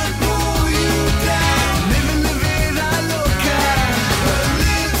push and pull you down, living la vida loca. Her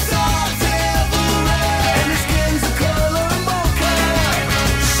lips are devil red and her skin's a color mocha.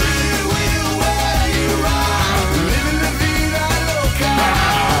 She will wear you out, living la vida loca.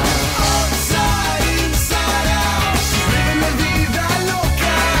 Upside, inside out, she's living la vida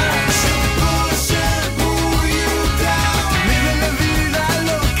loca. She'll push and pull you down, living la vida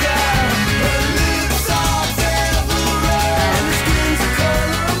loca. Her lips are devil red and her skin's a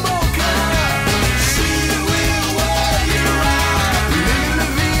color mocha. She will wear you out, living la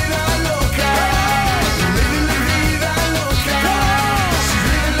vida loca. Living la vida loca. She's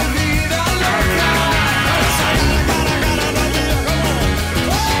living la vida loca.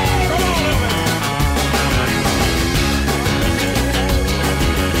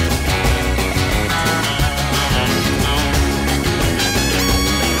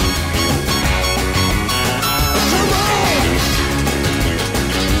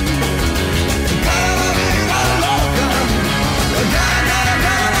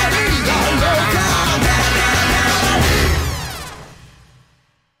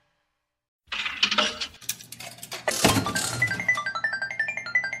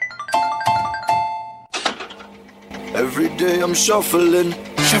 Every day I'm shuffling.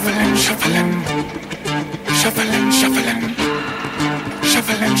 Shuffling, shuffling. Shuffling, shuffling.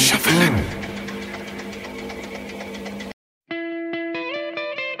 Shuffling, shuffling.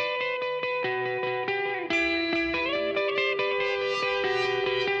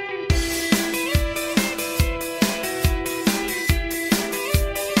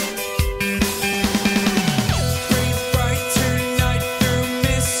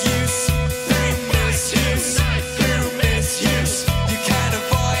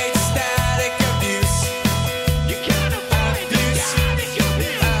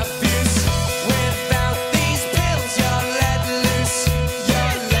 Abuse.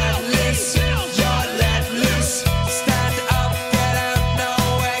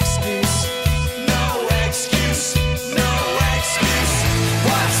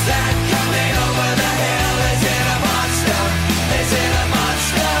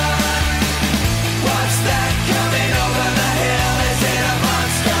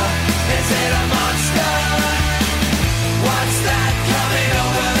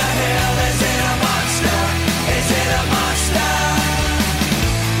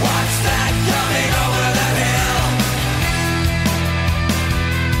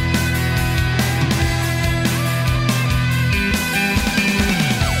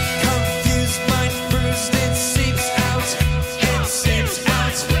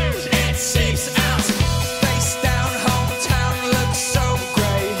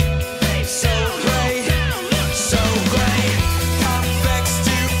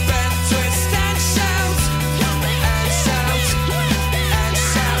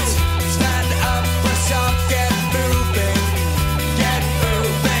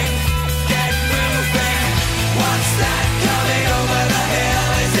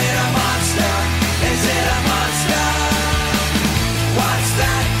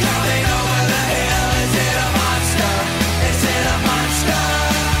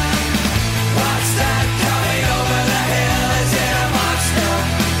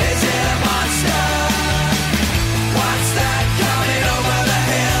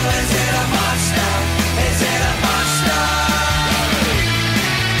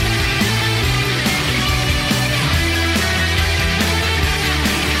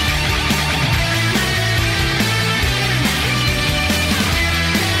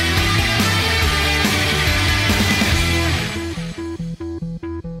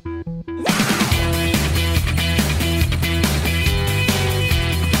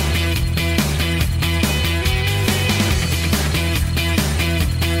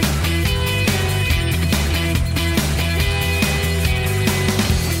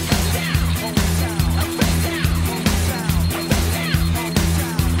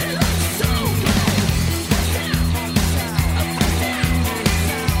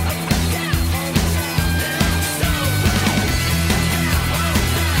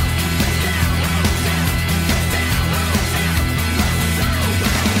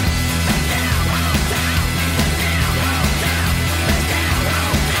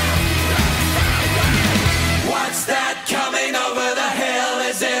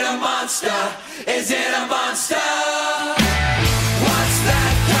 monster? Is it a monster? What's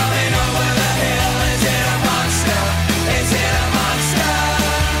that coming over the hill? Is it a monster? Is it a monster?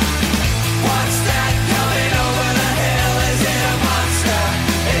 What's that coming over the hill? Is it a monster?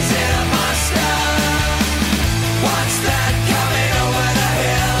 Is it a monster? What's that coming over the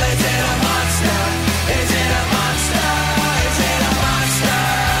hill? Is it a monster? Is it a monster? Is it a monster?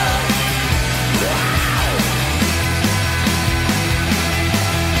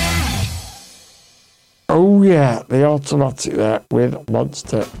 Oh yeah, the automatic there with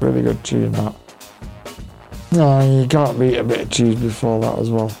Monster. Really good tune that. No, you can't beat a bit of cheese before that as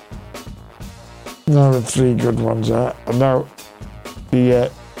well. Now the three good ones there. And now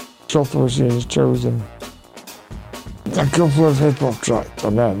the Shuffle Machine's chosen a couple of hip hop tracks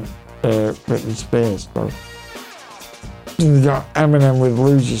and then Britney Spears. So you got Eminem with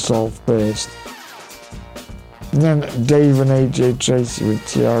Lose Yourself first. And then Dave and AJ Tracy with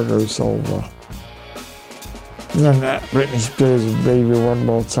Thiago Silva. And then Britney Spears with Baby One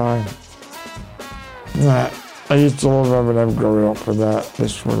More Time. I used to love Eminem growing up, and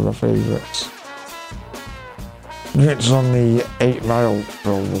this is one of my favourites. It's on the 8 Mile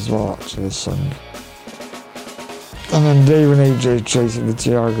film as well, actually, this song. And then Dave and AJ Tracy with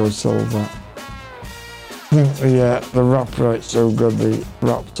Thiago Silva. I think the rap right so good, they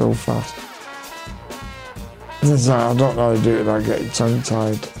rap so fast. It's I don't know how to do it without getting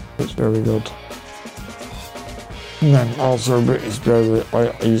tongue-tied. It's really good. And then also Britney Spears,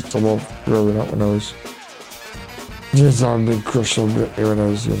 I used to love growing up when I was just had a big crush on Britney when I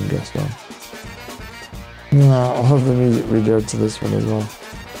was younger, so. I love the music video to this one as well.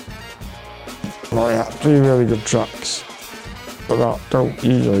 Well, yeah, 3 really good tracks, but that don't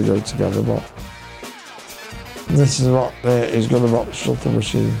usually go together, but this is what is good about the Shuffle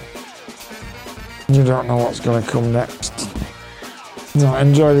Machine. You don't know what's going to come next.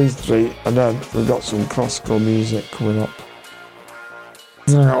 Enjoy these 3, and then we've got some classical music coming up.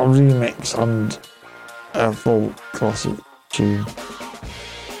 A remix and a full classic tune.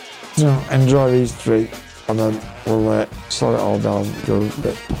 Enjoy these 3, and then we'll slow it all down, go a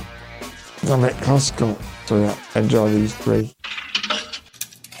bit classical. So yeah, enjoy these 3.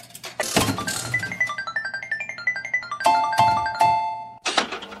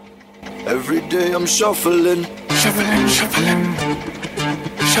 Every day I'm shuffling. Shuffling, shuffling,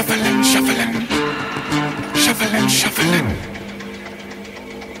 shuffling, shuffling, shuffling, shuffling.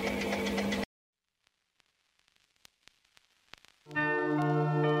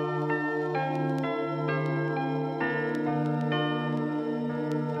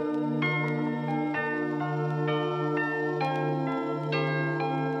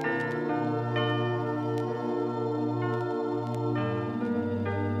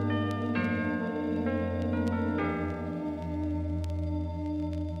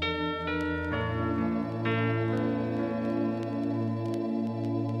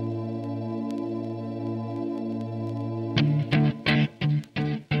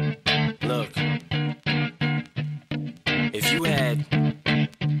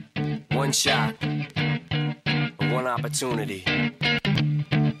 Shot, one opportunity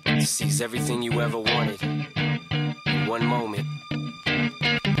to seize everything you ever wanted in one moment.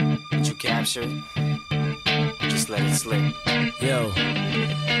 Did you capture it? Just let it slip. Yo.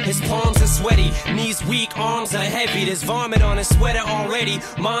 His palms are sweaty, knees weak, arms are heavy. There's vomit on his sweater already.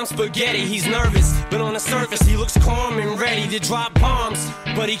 Mom's spaghetti, he's nervous, but on the surface he looks calm and ready to drop bombs.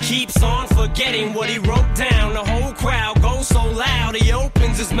 But he keeps on forgetting what he wrote down. The whole crowd goes so loud, he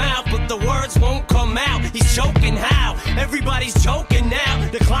opens his mouth, but the words won't come out. He's choking how? Everybody's joking now.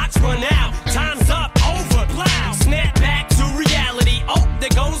 The clock's run out, time's up, over, plow. Snap back to reality. Oh, there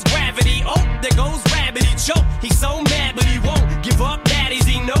goes gravity. Oh, there goes rabbit. He choke. He's so mad, but he won't give up. Daddies,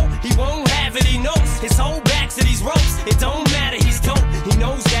 he know he won't have it. He knows his whole back to these ropes. It don't matter. He's dope. He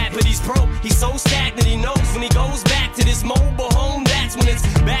knows that, but he's broke. He's so stagnant. He knows when he goes back to this mobile home. That's when it's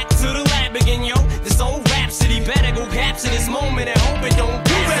back to the lab again, yo. This old rhapsody better go capture this moment and hope it don't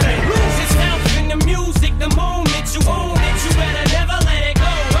pass. You better lose yourself in the music. The moment you own it, you better never let it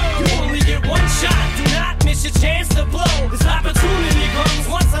go. You only get one shot. Do not miss your chance to blow. This opportunity comes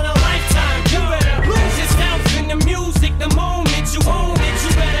once in a lifetime. You better lose yourself in the music. The moment you own it,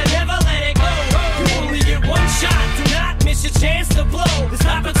 you better never let it go. You only get one shot. Do not miss your chance to blow. This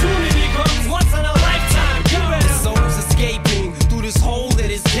opportunity comes once in a lifetime. You better. The soul's escaping through this hole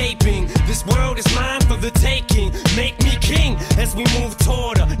that is gaping. This world is mine for the taking. Make me king as we move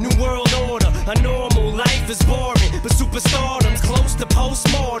toward a new world order. A normal life is boring, but superstardom's close to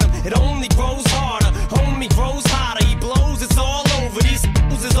postmortem. It only grows harder, homie grows hotter. He blows, it's all over. These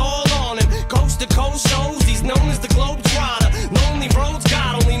fools is all on him. Coast to coast shows, he's known as the Globetrotter. Lonely roads,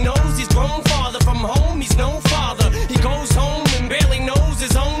 God only knows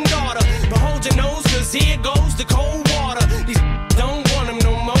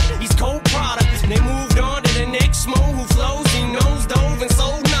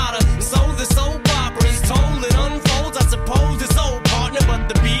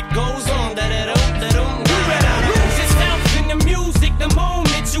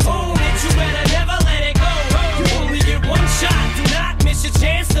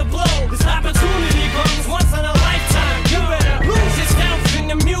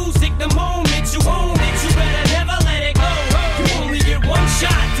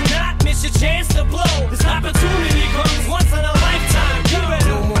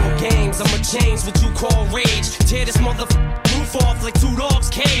change what you call rage. Tear this roof off like two dogs'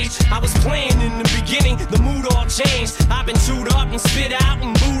 cage. I was playing in the beginning, the mood all changed. I've been chewed up and spit out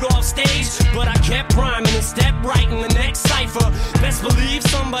and booed off stage, but I kept rhyming and stepped right in the next cipher. Best believe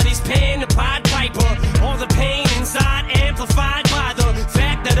somebody's paying the Pied Piper. All the pain inside amplified by the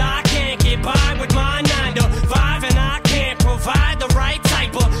fact that I can't get by with my 9 to 5, and I can't provide the right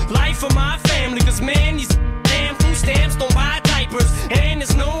type of life for my family. Cause man, these damn food stamps don't buy diapers, and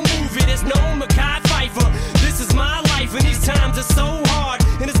there's no movie, there's no Mackay Pfeiffer. This is my life, and these times are so hard,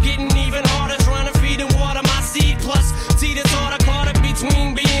 and it's getting even harder trying to feed and water my seed. Plus, see this order caught up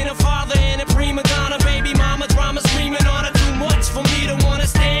between being a father and a prima donna. Baby mama drama screaming on her, too much for me to wanna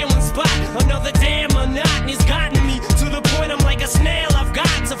stay in one spot. Another damn monotony's gotten me to the point I'm like a snail. I've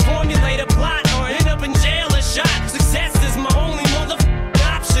got to formulate a plot or end up in jail or shot. Success is my only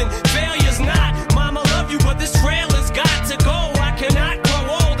option, failure's not. Mama love you, but this trailer's got to go. I cannot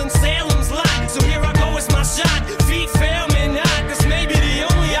grow old in Salem's lot, so here I go, it's my shot. Feet fail me not, this may be the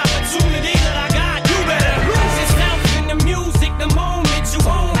only opportunity that I got. You better lose yourself in the music the moment you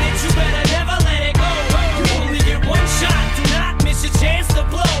own it. You better never let it go. You only get one shot, do not miss your chance to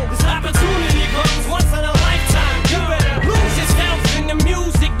blow. This opportunity comes once in a lifetime. You better lose yourself in the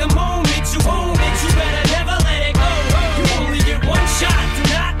music the moment you own it. You better never let it go. You only get one shot, do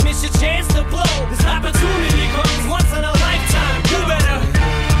not miss your chance to blow. This opportunity comes once in a lifetime. You better.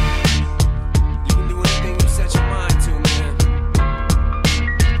 You can do anything you set your mind to, man.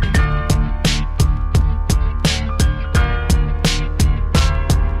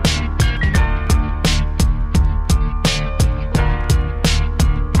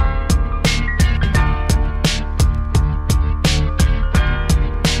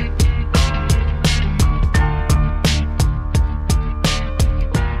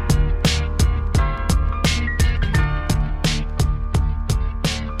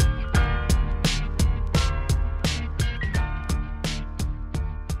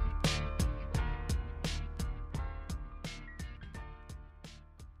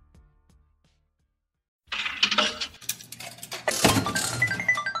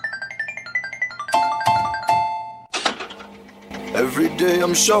 Every day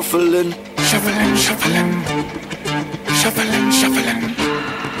I'm shuffling. Shuffling, shuffling. Shuffling, shuffling.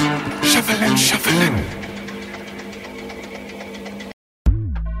 Shuffling, shuffling.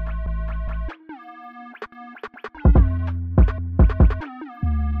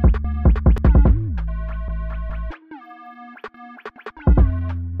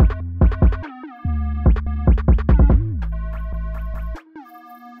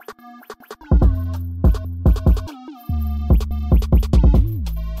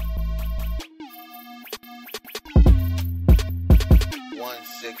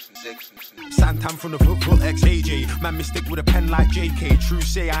 Santan from the football ex-AJ. Man mystic with a pen like JK. True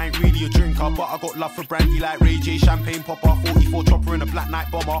say I ain't really a drinker, but I got love for brandy like Ray J. Champagne popper, 44 chopper in a black night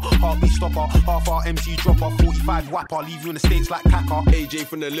bomber. Heartbeat stopper, half our MC dropper, 45 whapper, leave you in the States like Kaka. AJ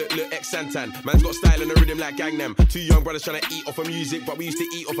from the look ex-Santan. Man's got style and a rhythm like Gangnam. Two young brothers trying to eat off of music, but we used to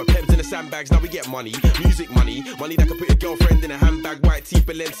eat off of peps in the sandbags. Now we get money, music money. Money that can put your girlfriend in a handbag. White tee,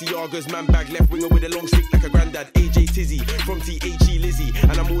 Balenciaga's man bag. Left winger with a long stick like a granddad. AJ Tizzy from THE Lizzie.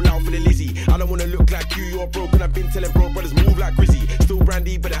 And I'm all out for the Lizzie. I don't wanna look like you, you're broke. And I've been telling bro brothers move like Grizzy. Still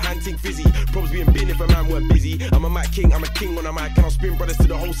brandy, but a hand ting fizzy. Probs being bin if a man weren't busy. I'm a mic king, I'm a king on a mic. And I'll spin brothers till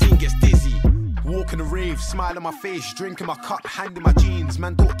the whole scene gets dizzy. Walking the rave, smile on my face, drinking my cup, hand in my jeans.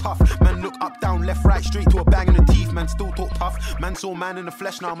 Man talk tough, man look up, down, left, right, straight to a bang in the teeth. Man still talk tough, man saw man in the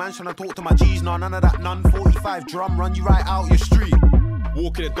flesh now. Man trying to talk to my G's, nah, none of that, none. 45 drum, run you right out your street.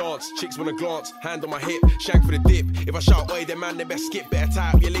 Walk in the dance, chicks wanna glance, hand on my hip, shank for the dip. If I shout, oi, then man, they best skip. Better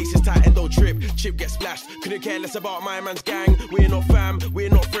tie up your laces tight and don't trip. Chip get splashed, couldn't care less about my man's gang. We're not fam, we're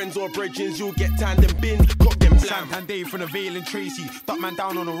not friends or bridges. You'll get tanned and bin, cock them blam. Santan Dave from the Vale and Tracy. Duck man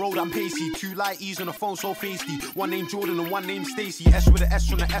down on the road, I'm pacey. Two light E's on the phone, so feisty. One named Jordan and one named Stacy. S with the S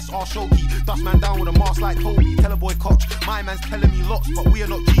from the SR Shoki. Dust man down with a mask like Toby. Tell a boy Koch, my man's telling me lots, but we are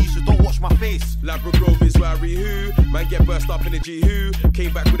not G's, so don't watch my face. Labra Grove is where I re-who. Man get burst up in the G-who.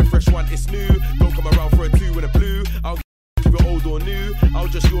 Came back with a fresh one, it's new. Don't come around for a two and a blue. I'll give it old or new. I'll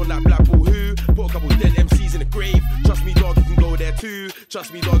just yawn like Blackpool who. Put a couple dead MCs in the grave. Trust me dog, you can go there too.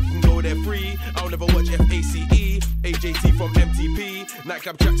 Trust me dog, you can go there free. I'll never watch FACE. AJT from MTP.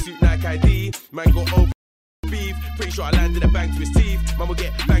 Nightclub tracksuit, Nike ID. Man got over beef. Pretty sure I landed a bang to his teeth. Man will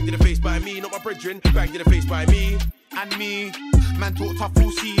get banged in the face by me. Not my brethren, banged in the face by me. And me, man talk tough, full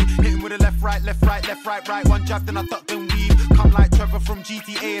C. Hit him with a left, right, left, right, left, right, right. One jab, then I duck, then weave. Come like Trevor from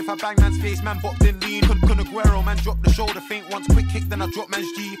GTA. If I bang man's face, man bopped in lean. Kun Aguero, man drop the shoulder, feint once, quick kick, then I drop man's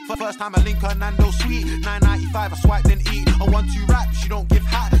G. For first time I link her, Nando sweet. 9.95, I swipe, then eat. A 1-2 rap, she don't give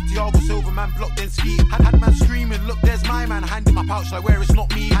hat. Thiago Silva, man man blocked then speak. Had man screaming, look, there's my man. Hand in my pouch like where it's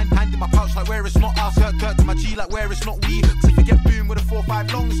not me. Hand in my pouch like where it's not us. Dirt to my G like where it's not we. Cause if you get boom with a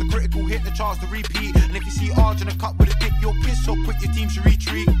 4-5 long, it's a critical hit, the chance to repeat. And if you see Arj in a cup with a dip, you'll piss so quick your team should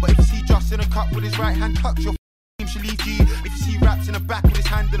retreat. But if you see Just in a cup with his right hand tucked, your team should lead G. If you see Raps in the back with his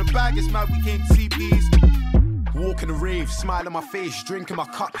hand in a bag, it's mad we came to see peace. Walking the rave, smile on my face, drinking my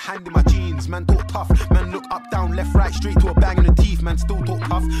cup, hand in my jeans. Man talk tough, man look up, down, left, right, straight to a bang in the teeth. Man still talk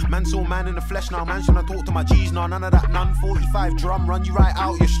tough, man saw man in the flesh now. Man trying to talk to my G's now, none of that, none. 45 drum, run you right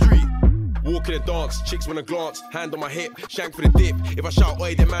out your street. Walk in the dance, chicks wanna glance, hand on my hip, shank for the dip. If I shout,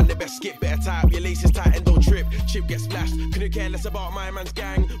 oi, then man, they best skip. Better tie up your laces tight and don't trip. Chip get splashed, couldn't care less about my man's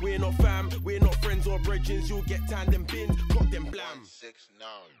gang. We're not fam, we're not friends or bridges. You'll get tanned and binned, clock them blam.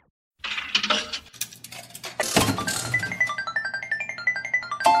 6-9.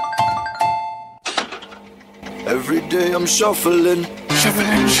 Every day I'm shuffling.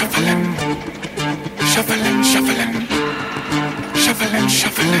 Shuffling, shuffling. Shuffling, shuffling. Shuffling,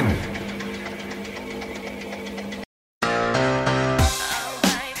 shuffling.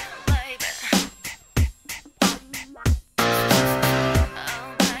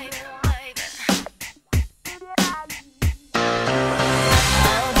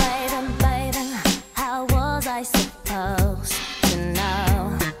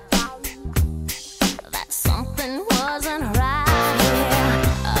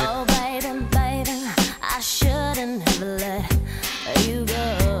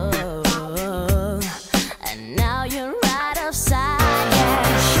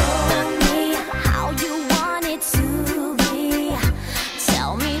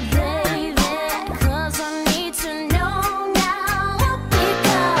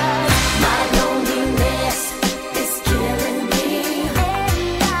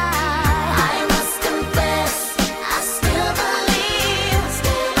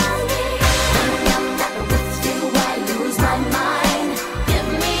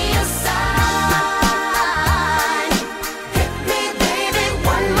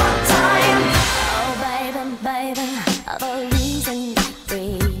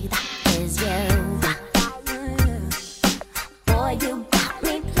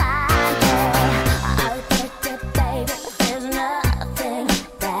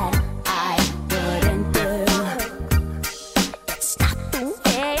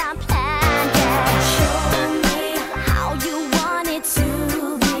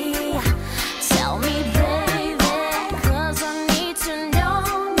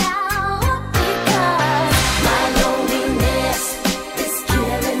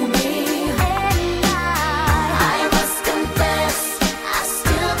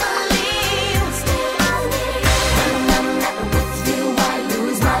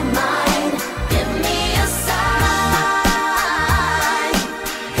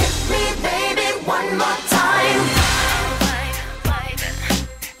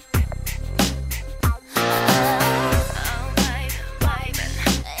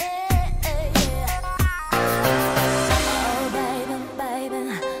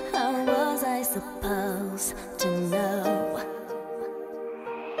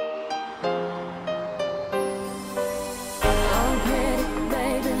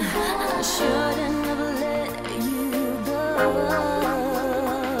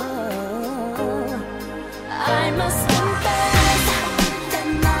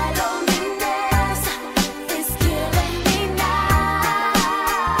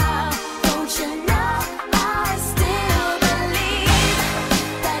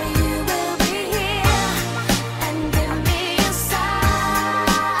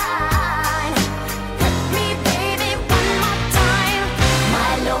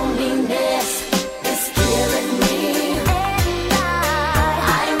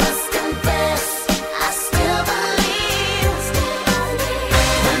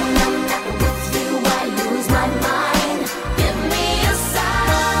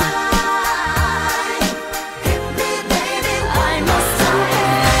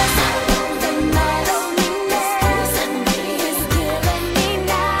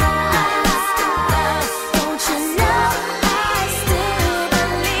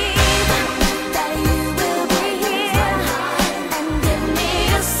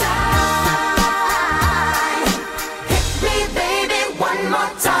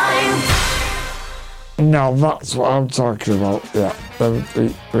 Now that's what I'm talking about, yeah, them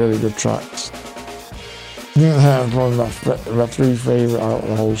three really good tracks. That's one of my three favourite out of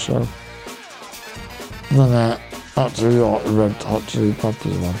the whole show. Then actually like the Red Hot Chili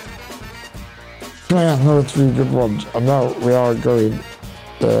Peppers one. So yeah, another three good ones. I know we are going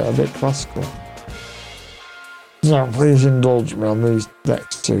a bit classical. So please indulge me on these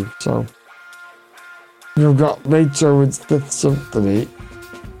next two. So You've got Beethoven's Fifth Symphony,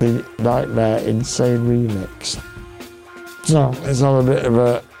 the Nightmare Insane remix. So it's on a bit of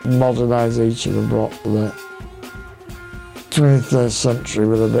a modernisation of rock for the 23rd century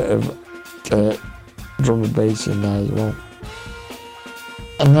with a bit of drum and bass in there as well.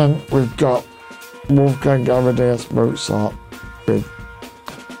 And then we've got Wolfgang Amadeus Mozart with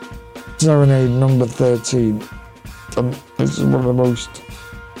Serenade number 13. And this is one of the most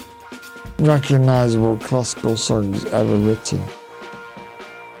recognisable classical songs ever written.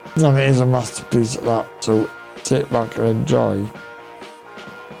 And it is a masterpiece at that, so sit back and enjoy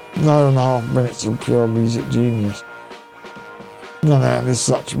 9.5 minutes of pure music genius. And this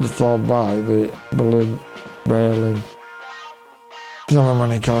is actually performed by the Berlin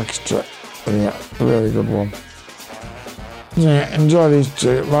Philharmonic Orchestra. Yeah, a really good one. Yeah, enjoy these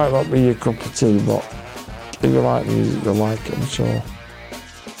two. It might not be your cup of tea, but if you like music, you'll like it, I'm sure.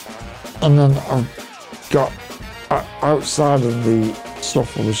 And then I've got, outside of the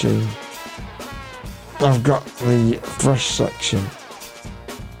shuffle machine, I've got the fresh section,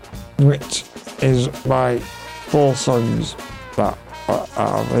 which is my 4 songs that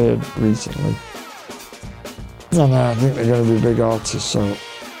I've heard recently. And I think they're going to be big artists, so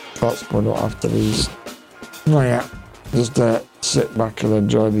that's going up after these. Oh yeah, just sit back and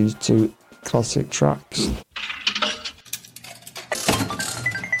enjoy these 2 classic tracks.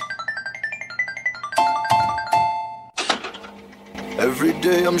 Every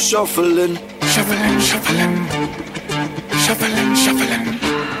day I'm shuffling. Shuffling, shuffling. Shuffling, shuffling.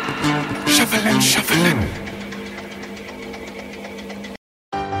 Shuffling, shuffling.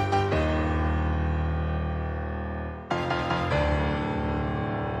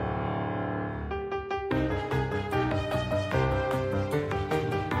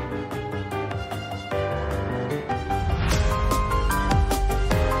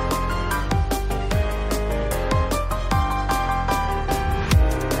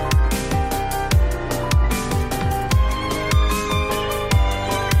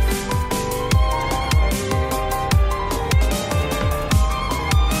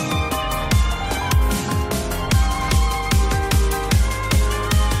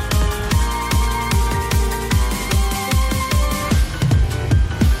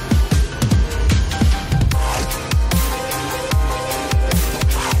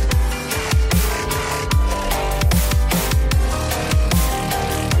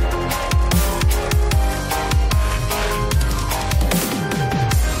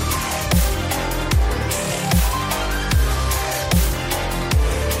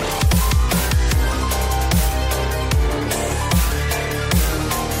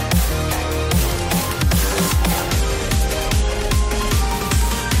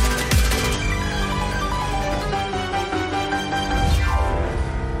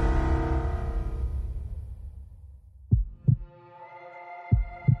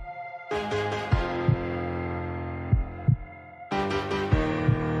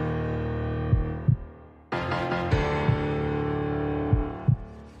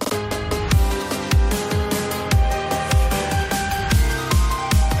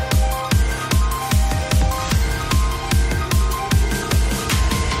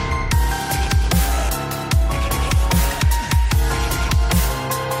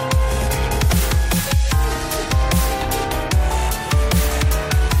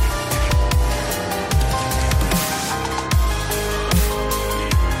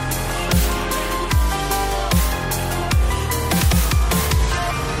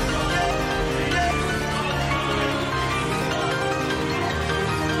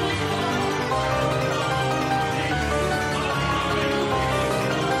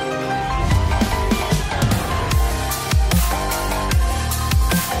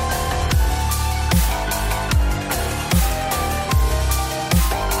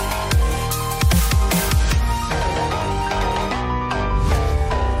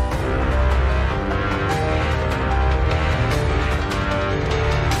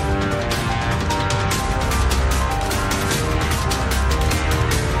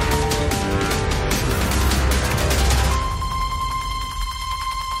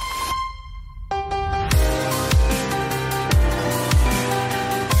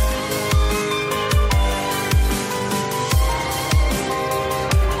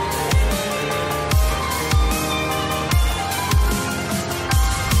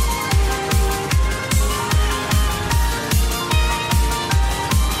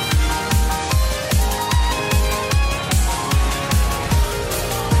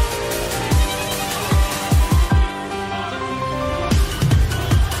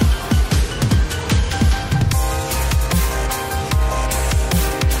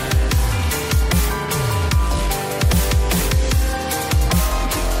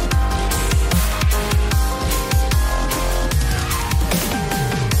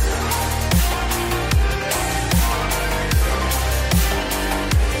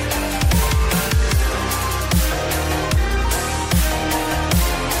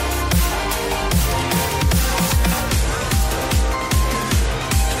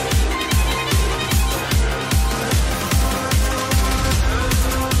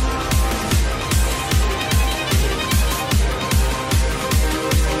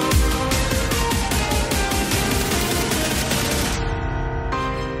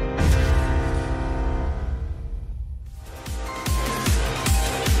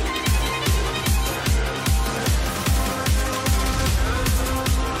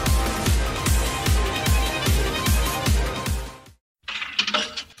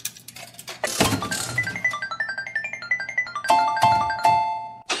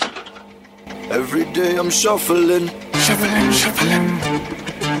 Every day I'm shuffling. Shuffling, shuffling.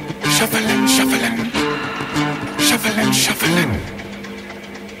 Shuffling, shuffling. Shuffling, shuffling.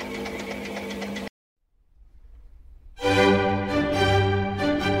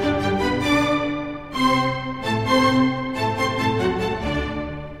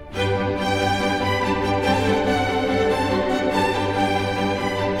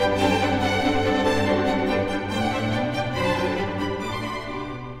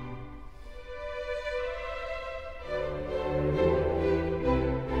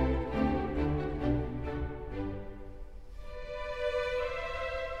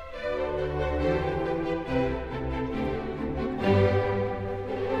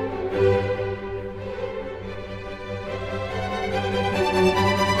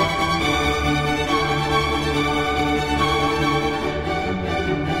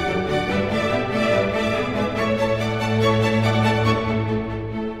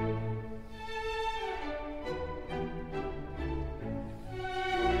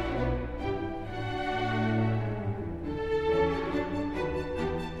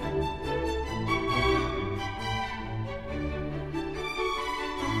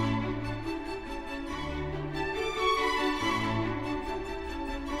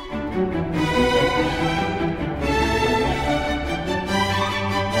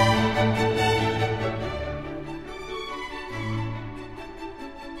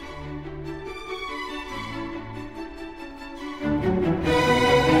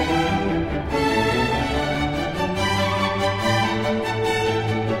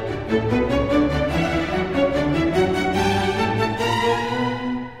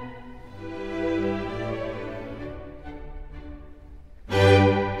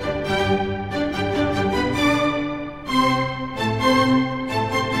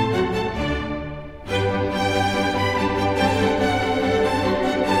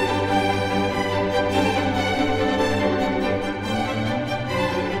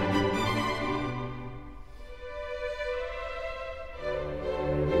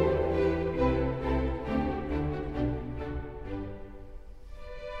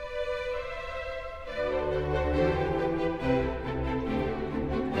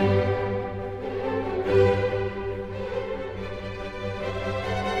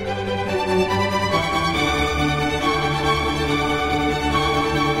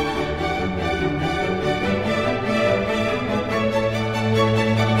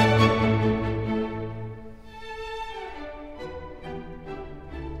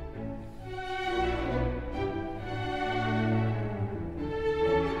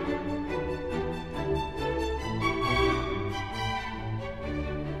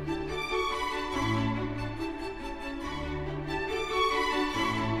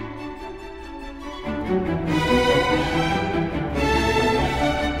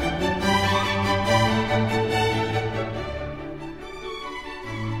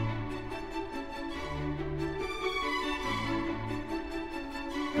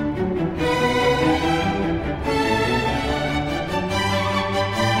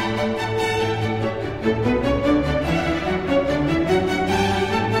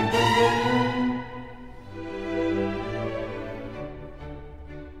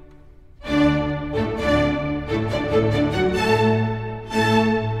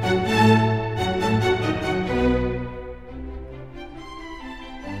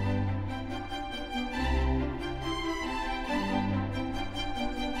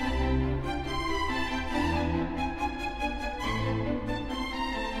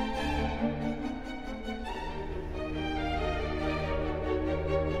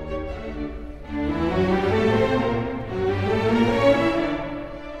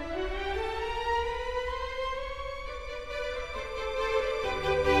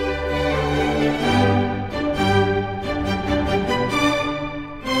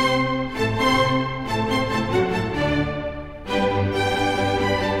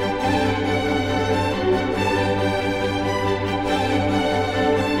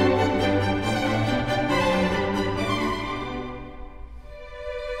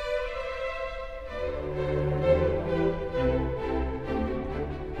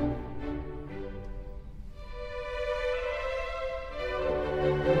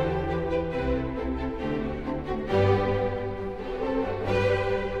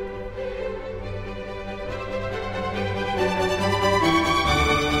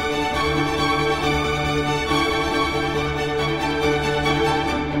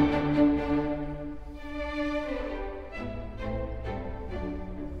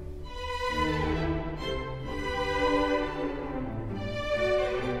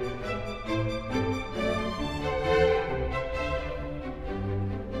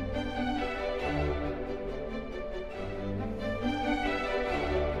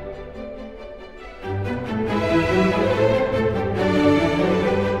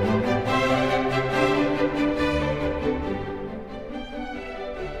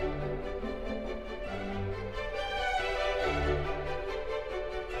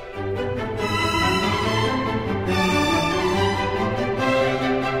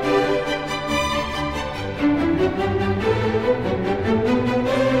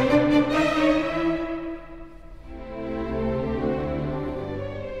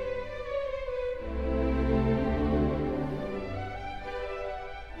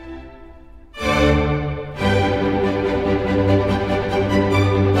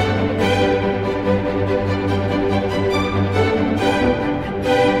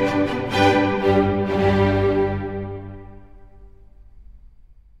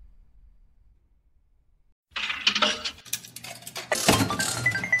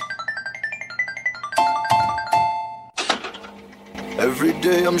 Every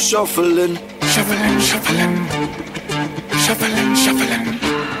day I'm shuffling. Shuffling, shuffling. Shuffling, shuffling.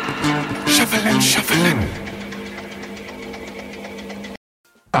 Shuffling, shuffling.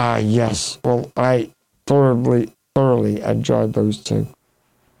 Yes. Well, I thoroughly enjoyed those two.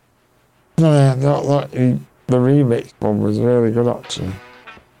 Yeah, the remix one was really good, actually.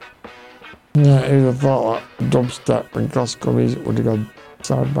 Yeah, who'd have thought that dubstep and classical music would have gone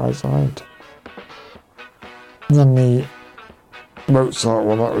side by side. And then the Mozart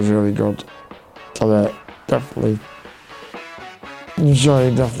one, that was really good. So definitely, I'm sure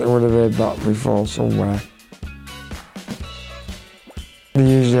you definitely would have heard that before somewhere. They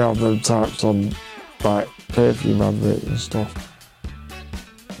usually have them types on like perfume adverts and stuff.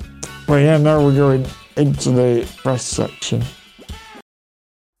 But yeah, now we're going into the press section.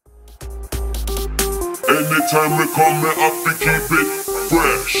 Anytime we come, me have to keep it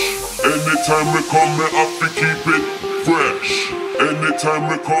fresh. Anytime we come, me have to keep it fresh. Anytime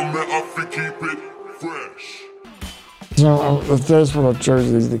we come, me have to keep it fresh. So the first one I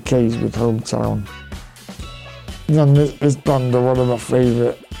chose is the Keys with Hometown. And this band are one of my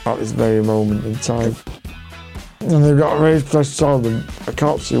favourite at this very moment in time. And they've got a very fresh sound and I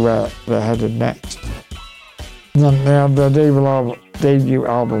can't see where they're headed next. And then they have their debut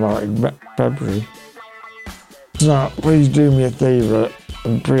album out in February. So please do me a favour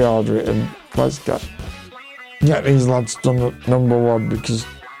and pre-order it and let's get these lads done at #1 because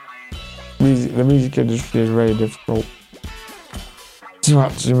the music industry is very difficult to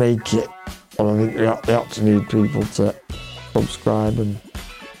actually make it. And I think they actually need people to subscribe and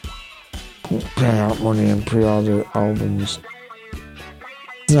pay out money and pre-order albums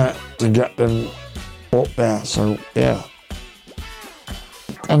to get them up there, so yeah.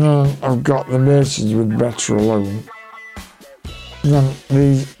 And then I've got the Mercies with Better Alone. And then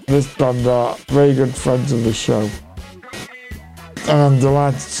this band are very good friends of the show. And I'm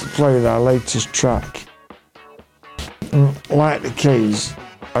delighted to play their latest track. And like the Keys,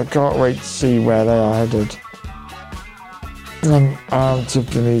 I can't wait to see where they are headed. And I'm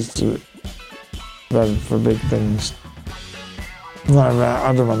tipping these to them for big things. And I've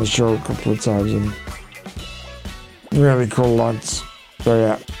had them on the show a couple of times and really cool lads. So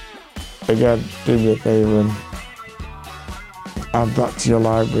yeah, again, do me a favour and add that to your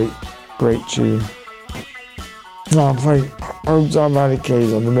library. Great tune. Now I'm playing Hometown by the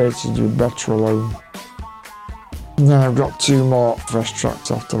Keys on the Mercies with Better Alone. And then I've got two more fresh tracks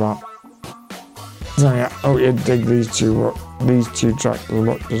after that. So yeah, I hope you dig these two tracks as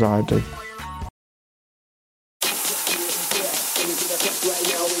much as I do.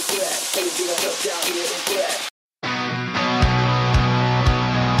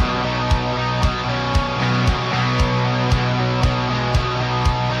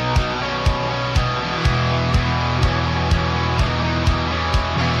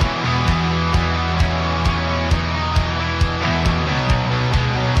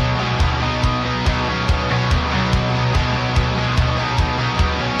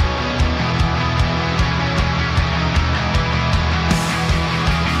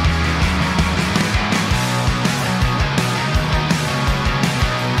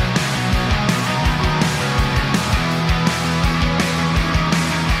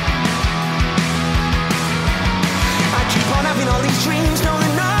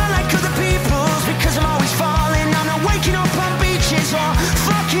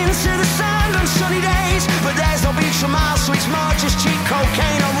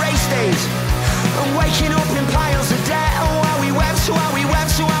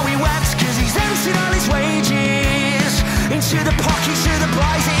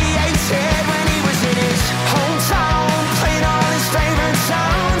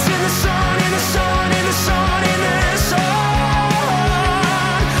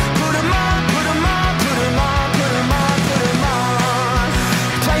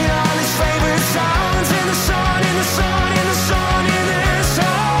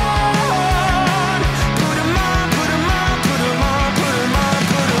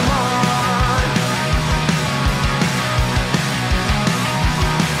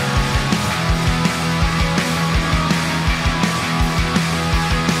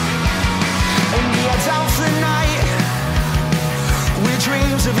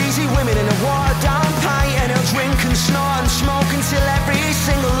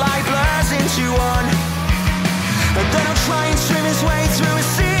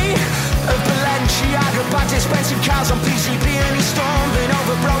 Expensive cars on PCP and he's stumbling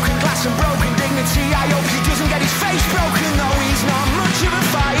over broken glass and broken dignity. I hope he doesn't get his face broken, though he's not much of a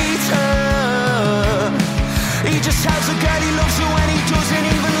fighter. He just tells the girl he loves her when he doesn't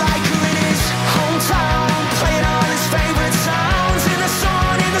even like her in his hometown, playing all his favourite sounds in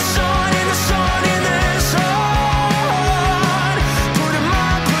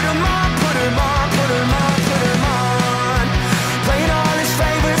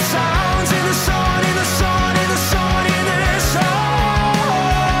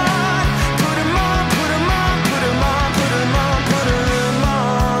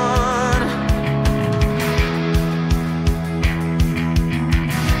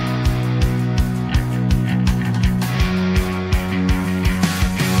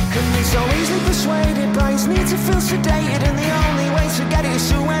to feel sedated, and the only way to get it is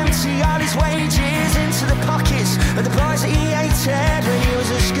to empty all his wages into the pockets of the boys that he hated when he was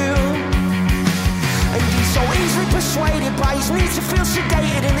at school. And he's so easily persuaded by his need to feel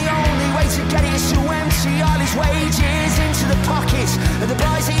sedated, and the only way to get it is to empty all his wages into the pockets of the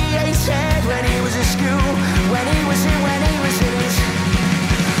boys that he hated when he was at school. When he was in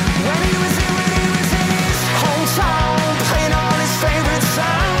his hometown, playing all his favorite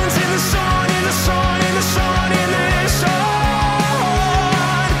sounds in the sun, in the sun, in the sun, in the sun.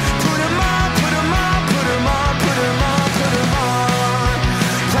 Put 'em on, put 'em on, put 'em on, put 'em on, put 'em on.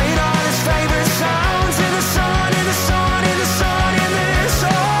 Playing all his favorite sounds in the sun, in the sun, in the sun, in the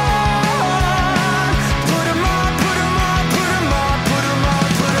sun. Put 'em on, put 'em on, put 'em on, put 'em on,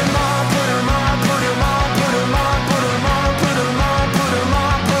 put 'em on, put 'em on, put 'em on, put 'em on, put 'em on, put 'em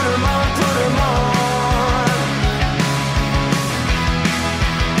on, put 'em on, put 'em on, put 'em on.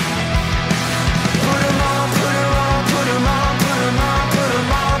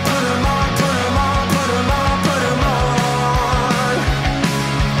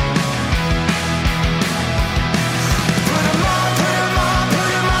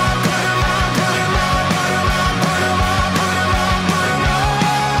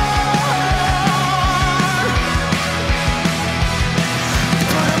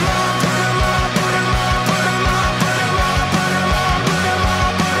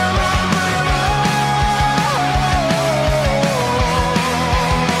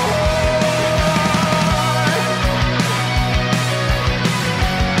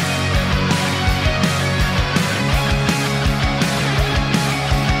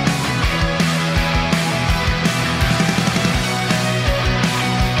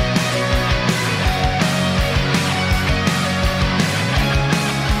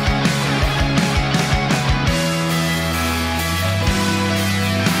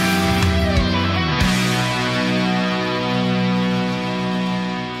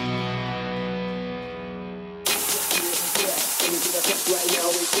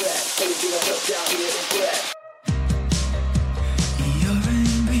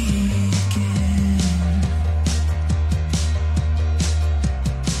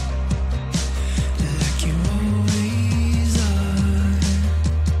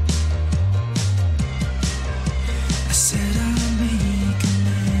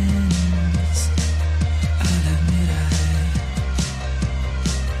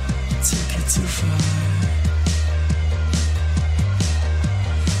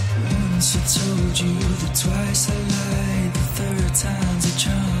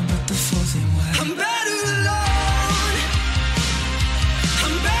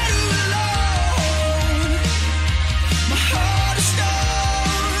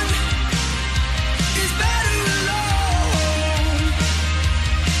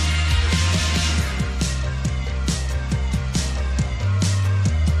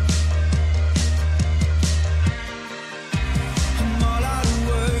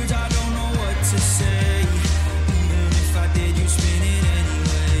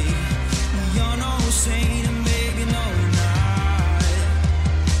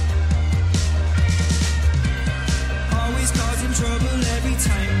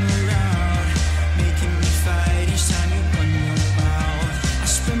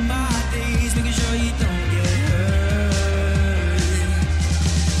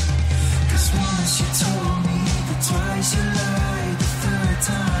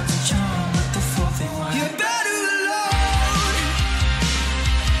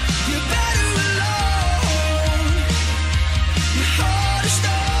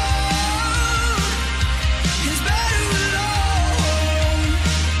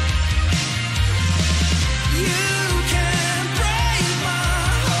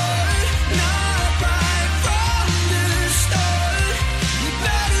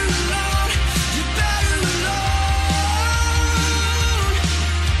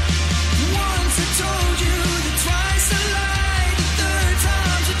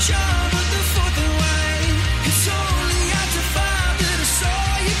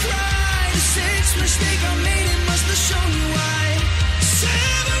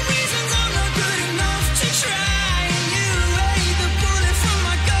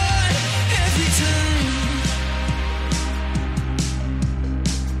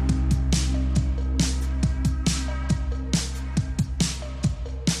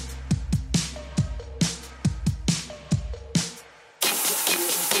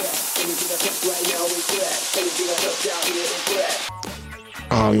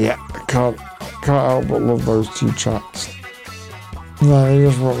 Oh yeah, can't help but love those two tracks. No, he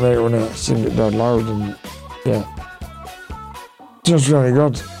just went there when I sing it down loud and yeah. just really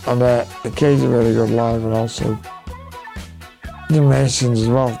good. And the kids are really good live, and also the Masons as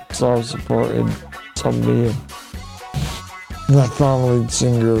well. So I was supporting Tom Meehan, the former lead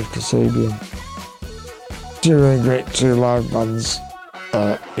singer of Kasabian. Two really great two live bands.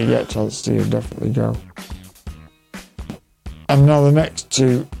 You get a chance to see, definitely go. And now the next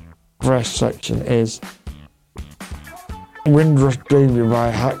two fresh section is Windrush Baby by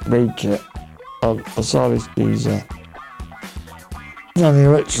Hack Baker. I saw this geezer. And he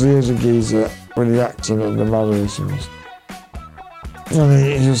literally is a geezer with the accent and the mannerisms. And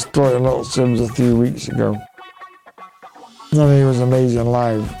he just taught in Little Sims a few weeks ago. And he was amazing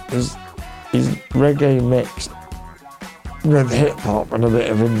live. He's reggae mixed with hip hop and a bit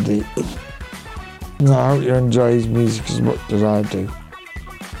of indie. And I hope you enjoy his music as much as I do.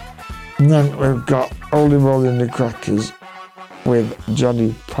 And then we've got Holy Moly and the Crackers with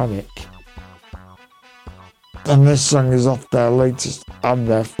Johnny Panic. And this song is off their latest and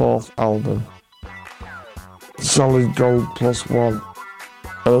their fourth album, Solid Gold +1.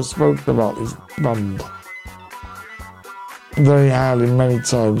 I've spoken about this band very highly many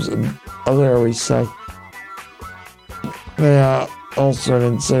times, and as I always say, they are also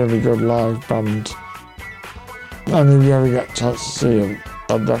an insanely good live band. And if you ever get a chance to see them,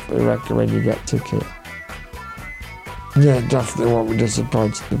 I'd definitely recommend you get a ticket. Yeah, definitely won't be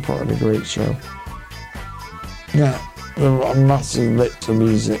disappointed to put on a great show. Yeah, they've got a massive mix of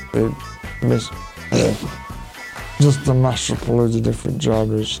music. They've just a mash up a load of different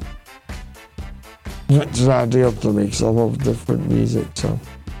genres. Which is ideal for me because I love different music, so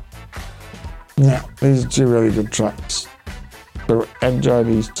yeah, these are two really good tracks. So enjoy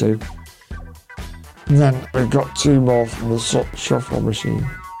these two. And then we've got two more from the Shuffle Machine.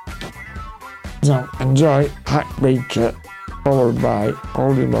 So enjoy Hack Baker, followed by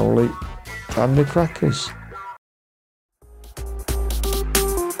Holy Moly and the Crackers.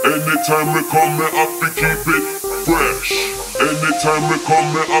 Anytime we come, me have to keep it fresh. Anytime we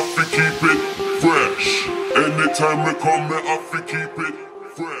come, me have to keep it fresh. Anytime we come, me have to keep it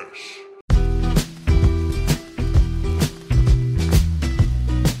fresh.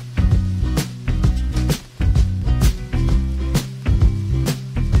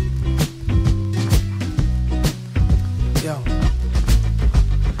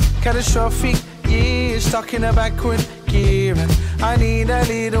 Catastrophic, yeah, stuck in a backward gear, and I need a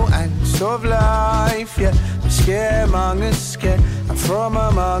little ounce of life, yeah. The scaremongers scared, I'm from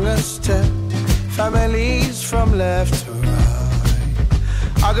among us too. Families from left to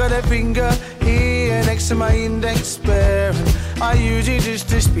right. I got a finger here next to my index finger, and I use it just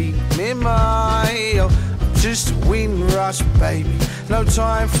to speak me mind. Just a wind rush, baby, no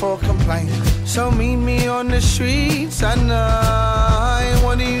time for complaint. So meet me on the streets at night.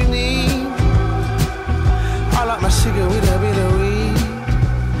 What do you need? I like my cigarette with a bit of weed.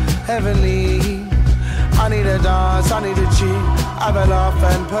 Heavenly, I need a dance, I need a G. Have a laugh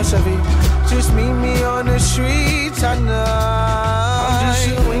and persevere. Just meet me on the streets at night. I'm just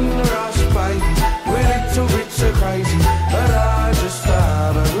a wind rush, baby. We're little bits of crazy, but I just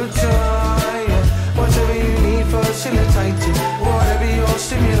have a good time. Whatever you need, facilitated. Whatever your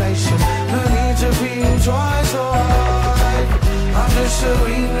stimulation, no need to think twice or hard. I'm just a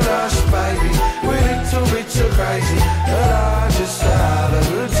wind rush, baby. We're little bits of crazy, but I just have a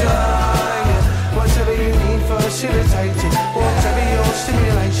good time. Whatever you need, facilitated. Whatever your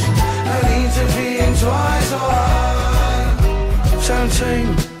stimulation, no need to think twice or hard. 17.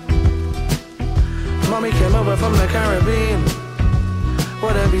 Mommy came over from the Caribbean.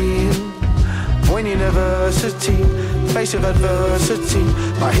 What a being. When university, face of adversity,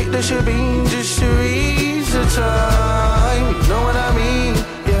 I hit the shebeen just to ease the time. You know what I mean?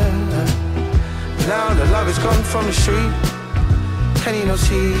 Yeah. Now the love is gone from the street. Can you not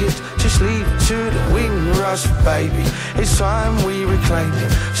see it? Just leave it to the wind rush, baby. It's time we reclaim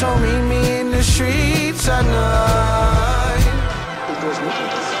it. So meet me in the streets at night. It was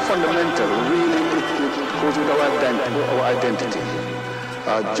fundamental, really. It goes with our identity.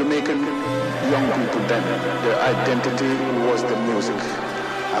 Jamaican young people then, their identity was the music,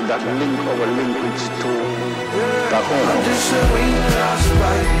 and that link our linkage to back home. I'm just a wind rush,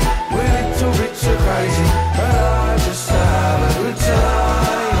 baby. We're little bits of crazy, but I just have a good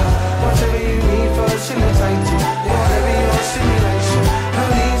time. Whatever you need, facilitated. Whatever your stimulation, no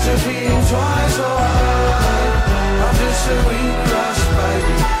need to think twice or hard. I'm just a wind rush,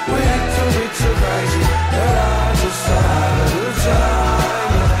 baby. We're little bits of crazy, but I just have a good time.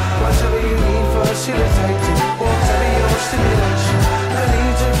 Whatever you need, facilitated. Whatever your stimulation, no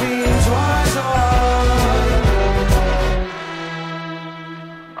need to be twice or hard.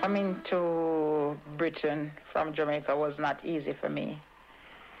 Coming to Britain from Jamaica was not easy for me.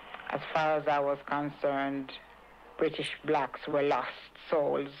 As far as I was concerned, British blacks were lost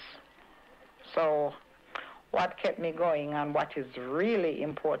souls. So what kept me going and what is really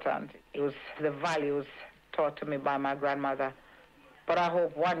important is the values taught to me by my grandmother. But I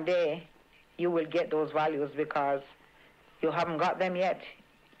hope one day you will get those values because you haven't got them yet.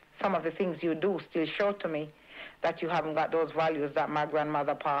 Some of the things you do still show to me that you haven't got those values that my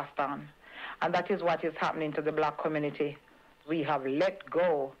grandmother passed on. And that is what is happening to the black community. We have let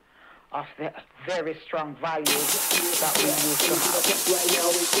go of the very strong values that we used to have.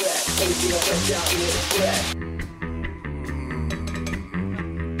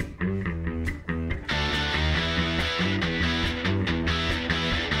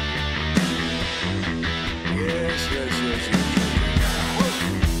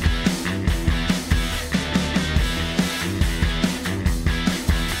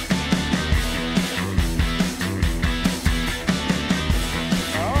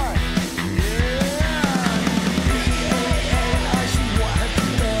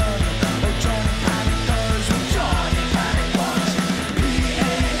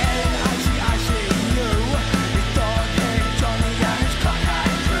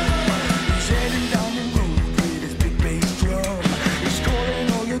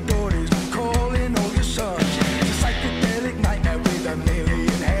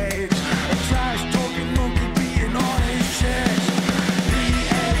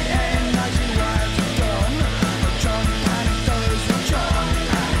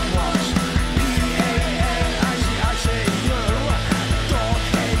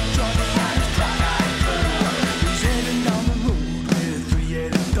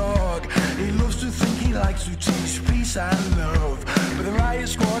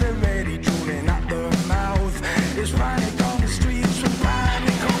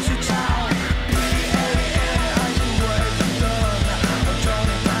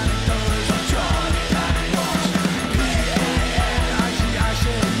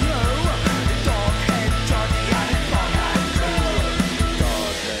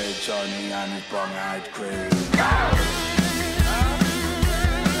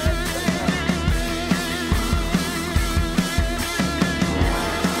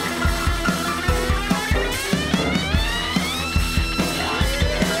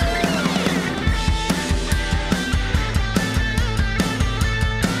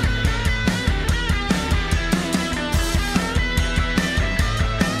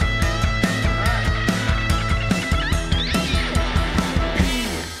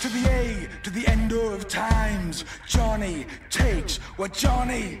 What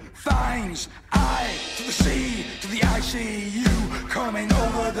Johnny finds, I to the C, to the ICU, coming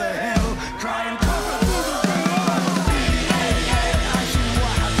over the hill, crying cover through the river. I see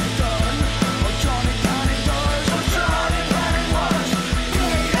what have you done? What Johnny Planning does, what Johnny Planning was.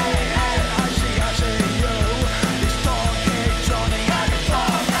 I see you. This dog-head Johnny and his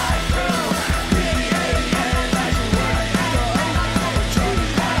dog-eyed crew. I see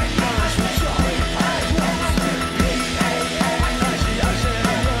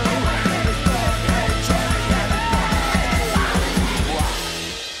what have you done? What Johnny Planning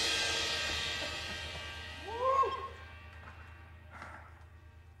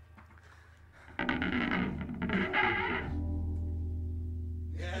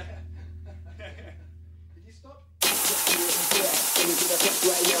does,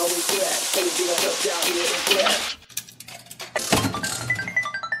 what Johnny Planning was.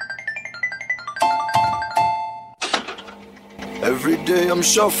 Every day I'm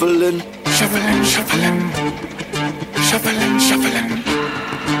shuffling, shuffling, shuffling, shuffling, shuffling,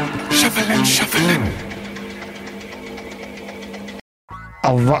 shuffling, shuffling.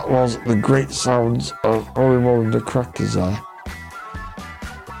 And that was the great sounds of Holy Mo and the Crackers there.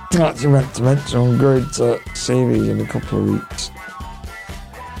 I actually meant to mention I'm going to see these in a couple of weeks.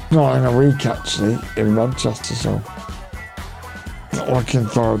 Not in a week actually, in Manchester, so looking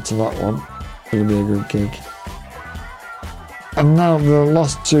forward to that one. It'll be a good gig. And now the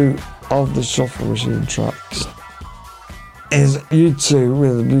last two of the Shuffle Machine tracks is U2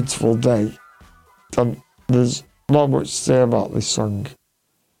 with A Beautiful Day. And there's not much to say about this song,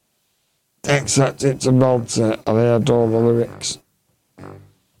 except it's a belter and I adore the lyrics.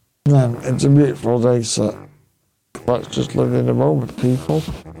 Man, it's a beautiful day, so let's just live in the moment, people.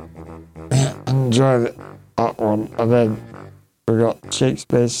 Enjoy that one. And then we got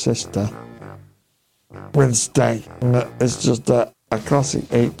Shakespeare's Sister with Stay, and it's just a classic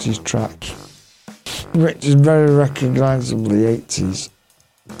 80s track, which is very recognisably 80s,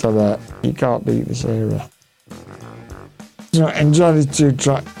 so that you can't beat this era. So enjoy these 2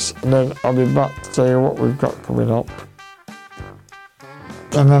 tracks, and then I'll be back to tell you what we've got coming up.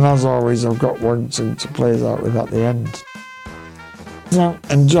 And then, as always, I've got one to play us out with at the end. So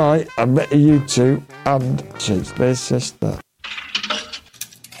enjoy, I bet you two, and Shakespeare's Sister.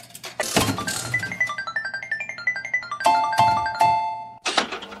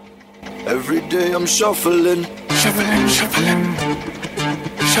 Every day I'm shuffling, Shuffling, shuffling,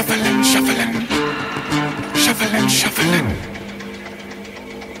 shuffling, shuffling, shuffling, shuffling.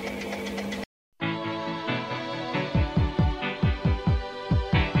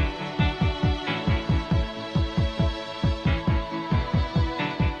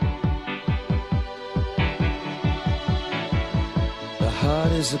 The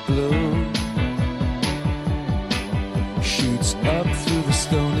heart is a balloon, shoots up through the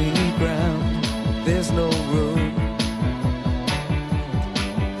stony ground. There's no room,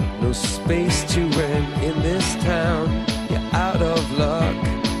 no space to rent in this town. You're out of luck,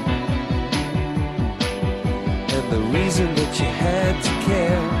 and the reason that you had to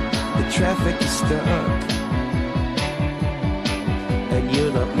care, the traffic is stuck, and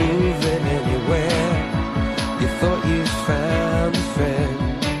you're not moving anywhere. You thought you found a friend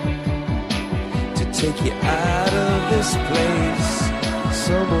to take you out of this place,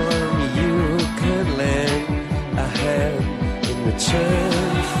 someone you could lend a hand in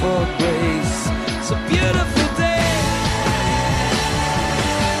return for grace. It's a beautiful day.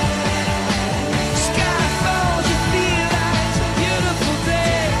 Sky falls, you feel like it's a beautiful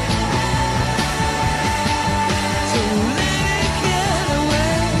day. So let it get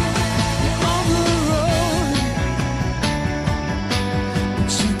away. You're on the road,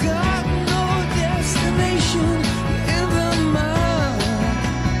 but you got no destination. You're in the mud,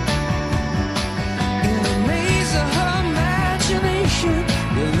 in the maze of her imagination.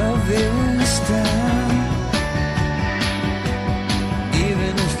 Your love is down,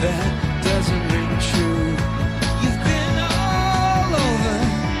 even if that doesn't ring true. You've been all over,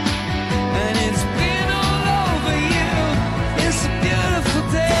 and it's been all over you. It's a beautiful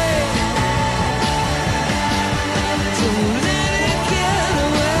day. So let it get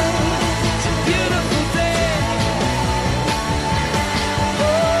away. It's a beautiful day.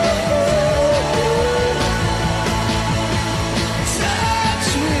 Touch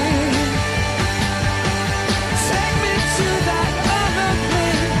me, take me to that other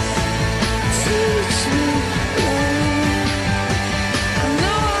place. Teach me, I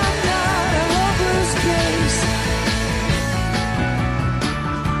know I'm not a hopeless case.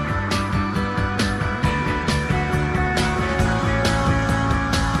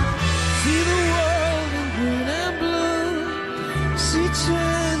 See the world in green and blue. See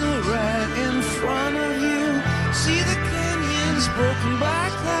China right in front of you. See the canyons broken by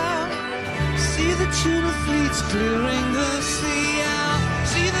cloud. See the tuna fleets clearing the sea out.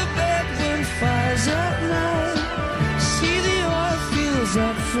 See the bedroom fires at night. See the oil fields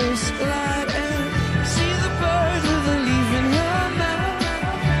at first light. And see the bird with a leaf in her mouth.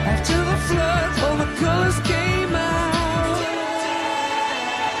 After the flood, all the colors came out.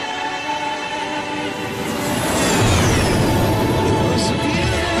 It was a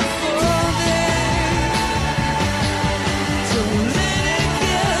beautiful day. So let it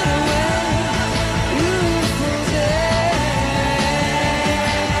get away. Beautiful day.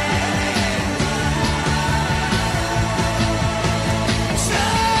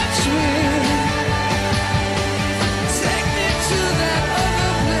 Touch me, take me to that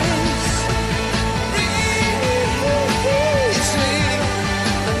other place. Reach me,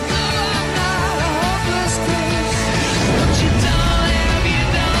 I know I'm not a hopeless case. What you don't have, you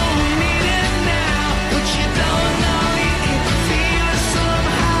don't need it now. What you don't know, you can feel it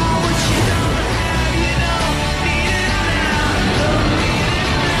somehow. What you don't have, you don't need it now. Don't need it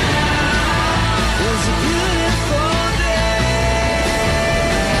now. It was a beautiful day.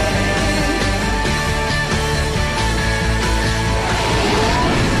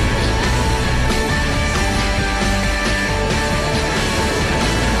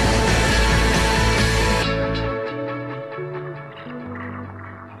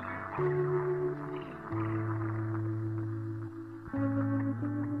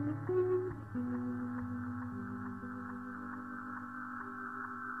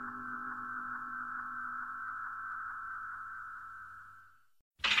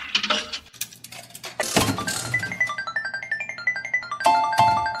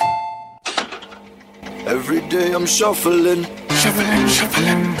 every day I'm shuffling, Shuffling,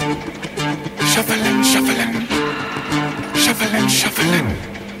 shuffling, shuffling, shuffling, shuffling, shuffling.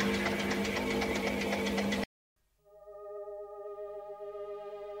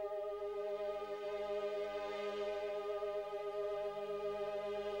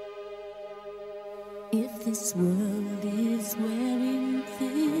 If this world is wearing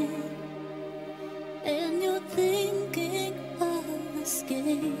thin and you're thinking of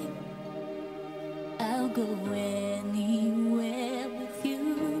escape, I'll go anywhere with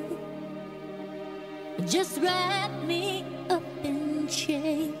you. Just wrap me up in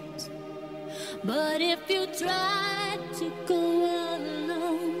chains. But if you try to go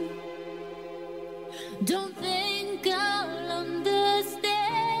alone, don't think I'll understand.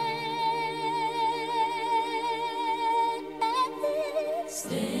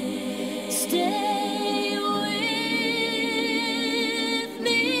 Stay with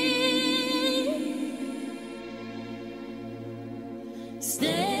me. Stay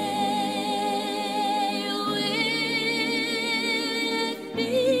with me.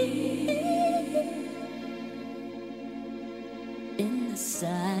 In the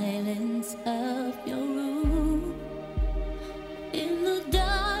silence of your room, in the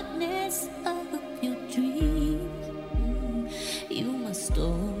darkness of your dreams, you must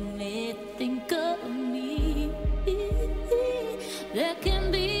only think of me. There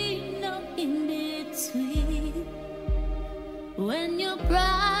can be no in between. When your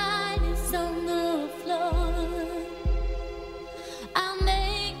pride is on the floor, I'll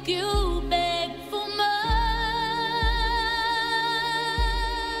make you beg for more.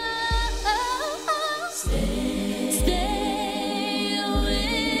 Stay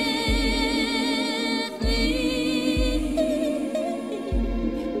with me.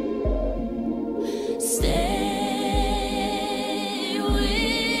 Stay with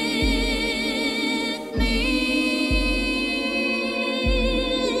me.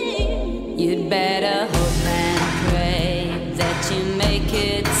 You'd better hope and pray that you make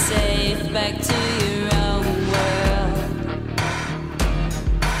it safe back to your own world.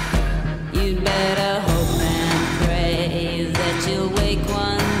 You'd better hope and pray that you'll wake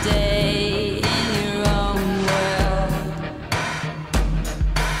one day in your own world.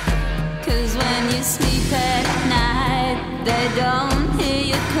 'Cause when you sleep at night, they don't hear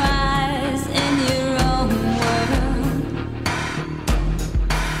your cries in your own world.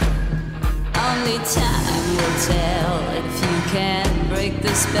 Only time will tell if you can break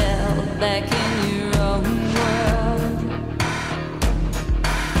the spell back in your own world.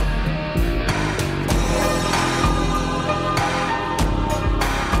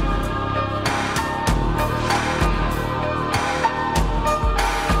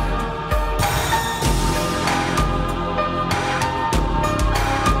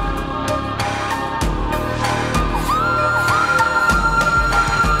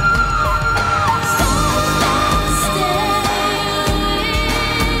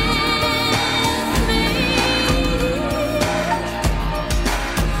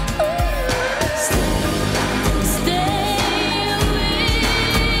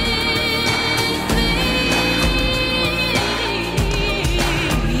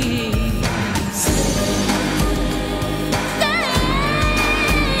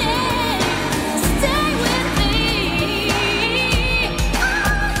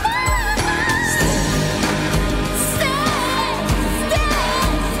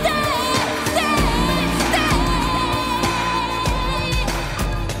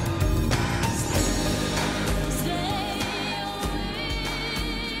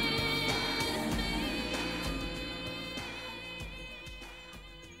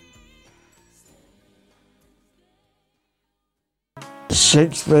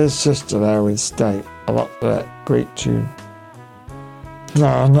 Shakespeare's Sister there with Stay. I like that. Great tune. No,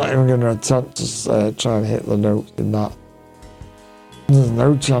 I'm not even going to attempt to try and hit the notes in that. There's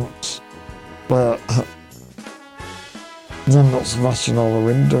no chance. But I'm not smashing all the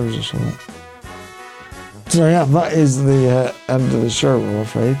windows or something. So yeah, that is the end of the show, I'm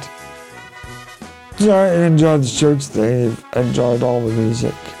afraid. So I enjoyed the show today. You've enjoyed all the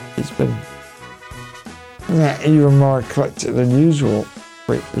music. It's been even more eclectic than usual,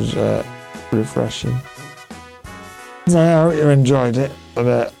 which was refreshing. So I hope you enjoyed it, and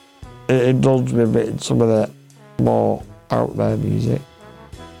it indulged me a bit in some of the more out there music.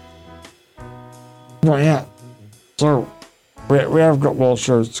 But yeah, so we have got more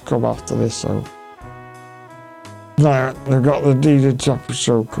shows to come after this, so now we've got the DJ Chappers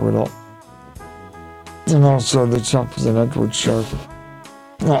show coming up, and also the Chappers and Edwards show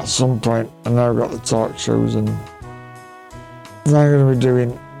at some point, and now I've got the talk shows, and I'm going to be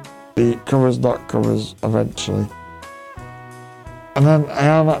doing the covers not covers eventually. And then I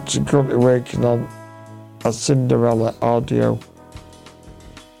am actually currently working on a Cinderella audio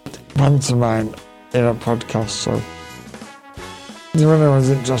pantomime in a podcast, so if anyone's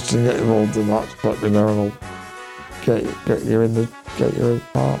interested in getting involved in that, just let me know and I'll get you in the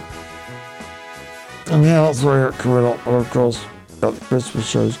part. And yeah, that's what I got coming up. And of course, got the Christmas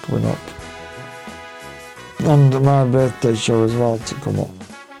shows coming up. And my birthday show as well to come up.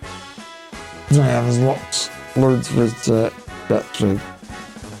 Yeah, there's loads of us to get through.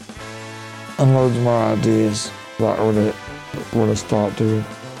 And loads more ideas that I want to start doing.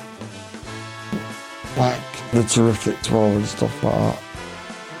 Like the Terrific 12 and stuff like that.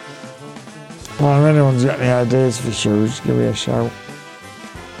 Well, if anyone's got any ideas for shows, give me a shout.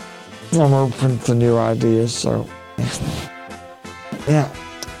 I'm open to new ideas, so yeah.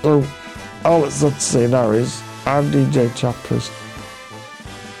 So all that's left to say now is I'm DJ Chappers.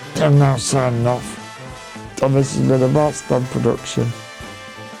 I'm now signing off. And this has been a Boston production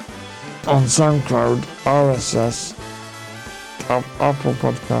on SoundCloud, RSS, Apple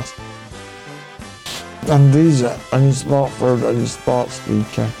Podcast, and Deezer on your smartphone and your smart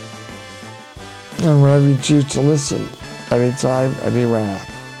speaker. And wherever you choose to listen, anytime, anywhere.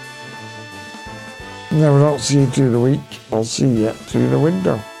 Now, we don't see you through the week, I'll see you through the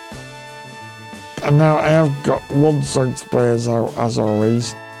window. And now I have got one song to play as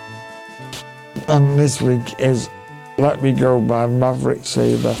always. And this week is Let Me Go by Maverick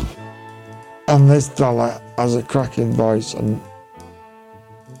Sabre. And this fella has a cracking voice, and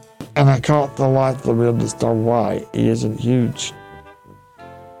I can't delightfully understand why he isn't huge.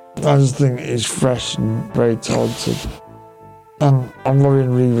 I just think he's fresh and very talented. And I'm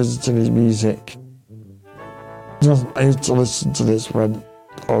loving revisiting his music. I used to listen to this when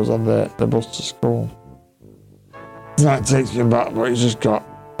I was on the bus to school. That takes me back, but he's just got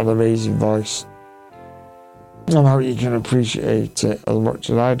an amazing voice. I don't know how you can appreciate it as much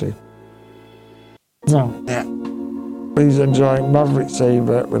as I do. So, yeah. Please enjoy Maverick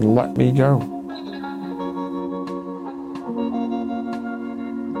Sabre with Let Me Go.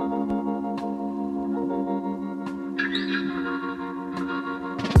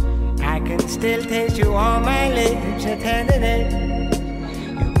 I can still taste you on my lips, your tenderness.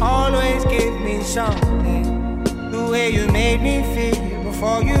 You always give me something. The way you made me feel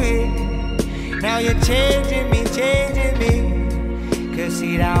before you hit. Now you're changing me. Cause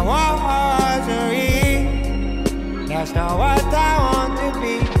see, that wasn't real. That's not what I want to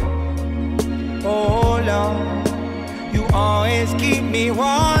be. Oh Lord, you always keep me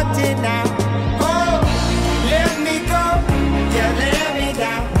wanting now. Oh, let me go, yeah, let me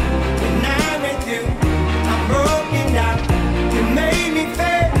down. When I'm with you, I'm broken down. You made me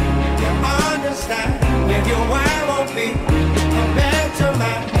fail, you understand. With you, I won't be a better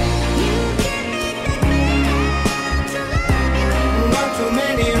man. Not too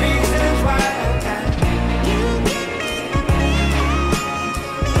many reasons why I can't.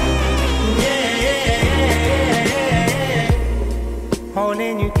 Yeah.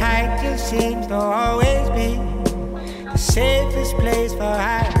 Holding you tight just seems to always be the safest place for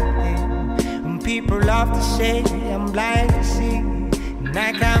hiding. And people love to say I'm blind to see, and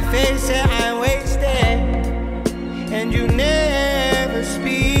I can't face it, I'm wasted. And you never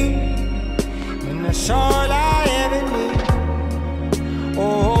speak, and that's all I ever need.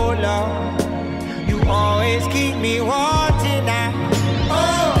 Oh Lord, you always keep me wanting now.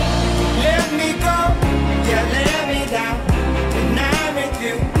 Oh, let me go, yeah, let me down. When I'm with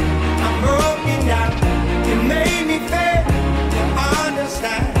you, I'm broken down. You made me fail, you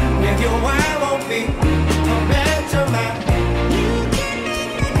understand. With you, I won't be a better man.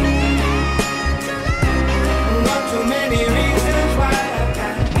 Not too many reasons why I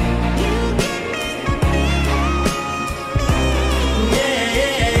can't.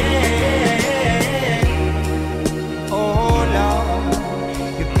 Oh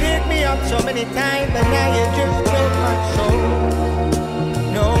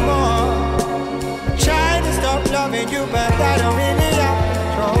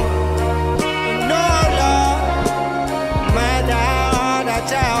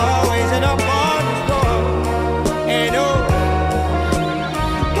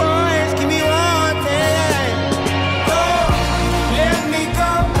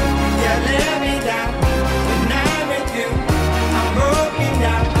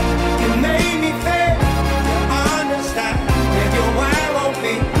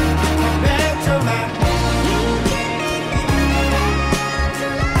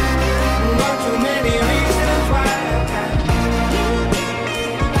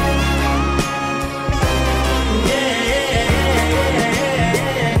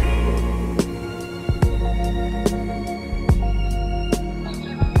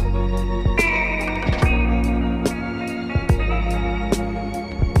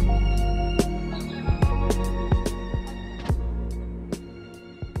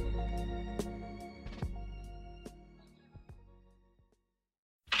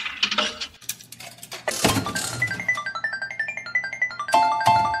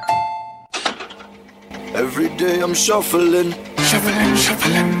Every day I'm shuffling. Shuffling,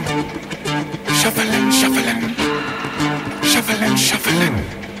 shuffling. Shuffling, shuffling. Shuffling, shuffling.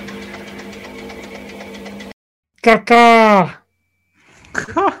 Caca!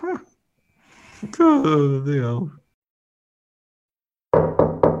 God damn.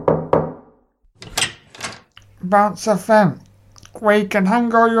 Bounce FM. Where you can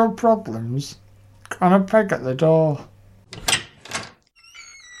hang all your problems on a peg at the door.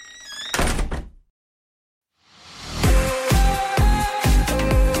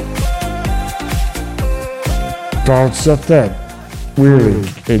 Bounce FM. Really,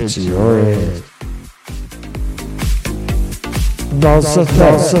 it's your head. Bounce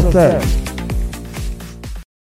FM.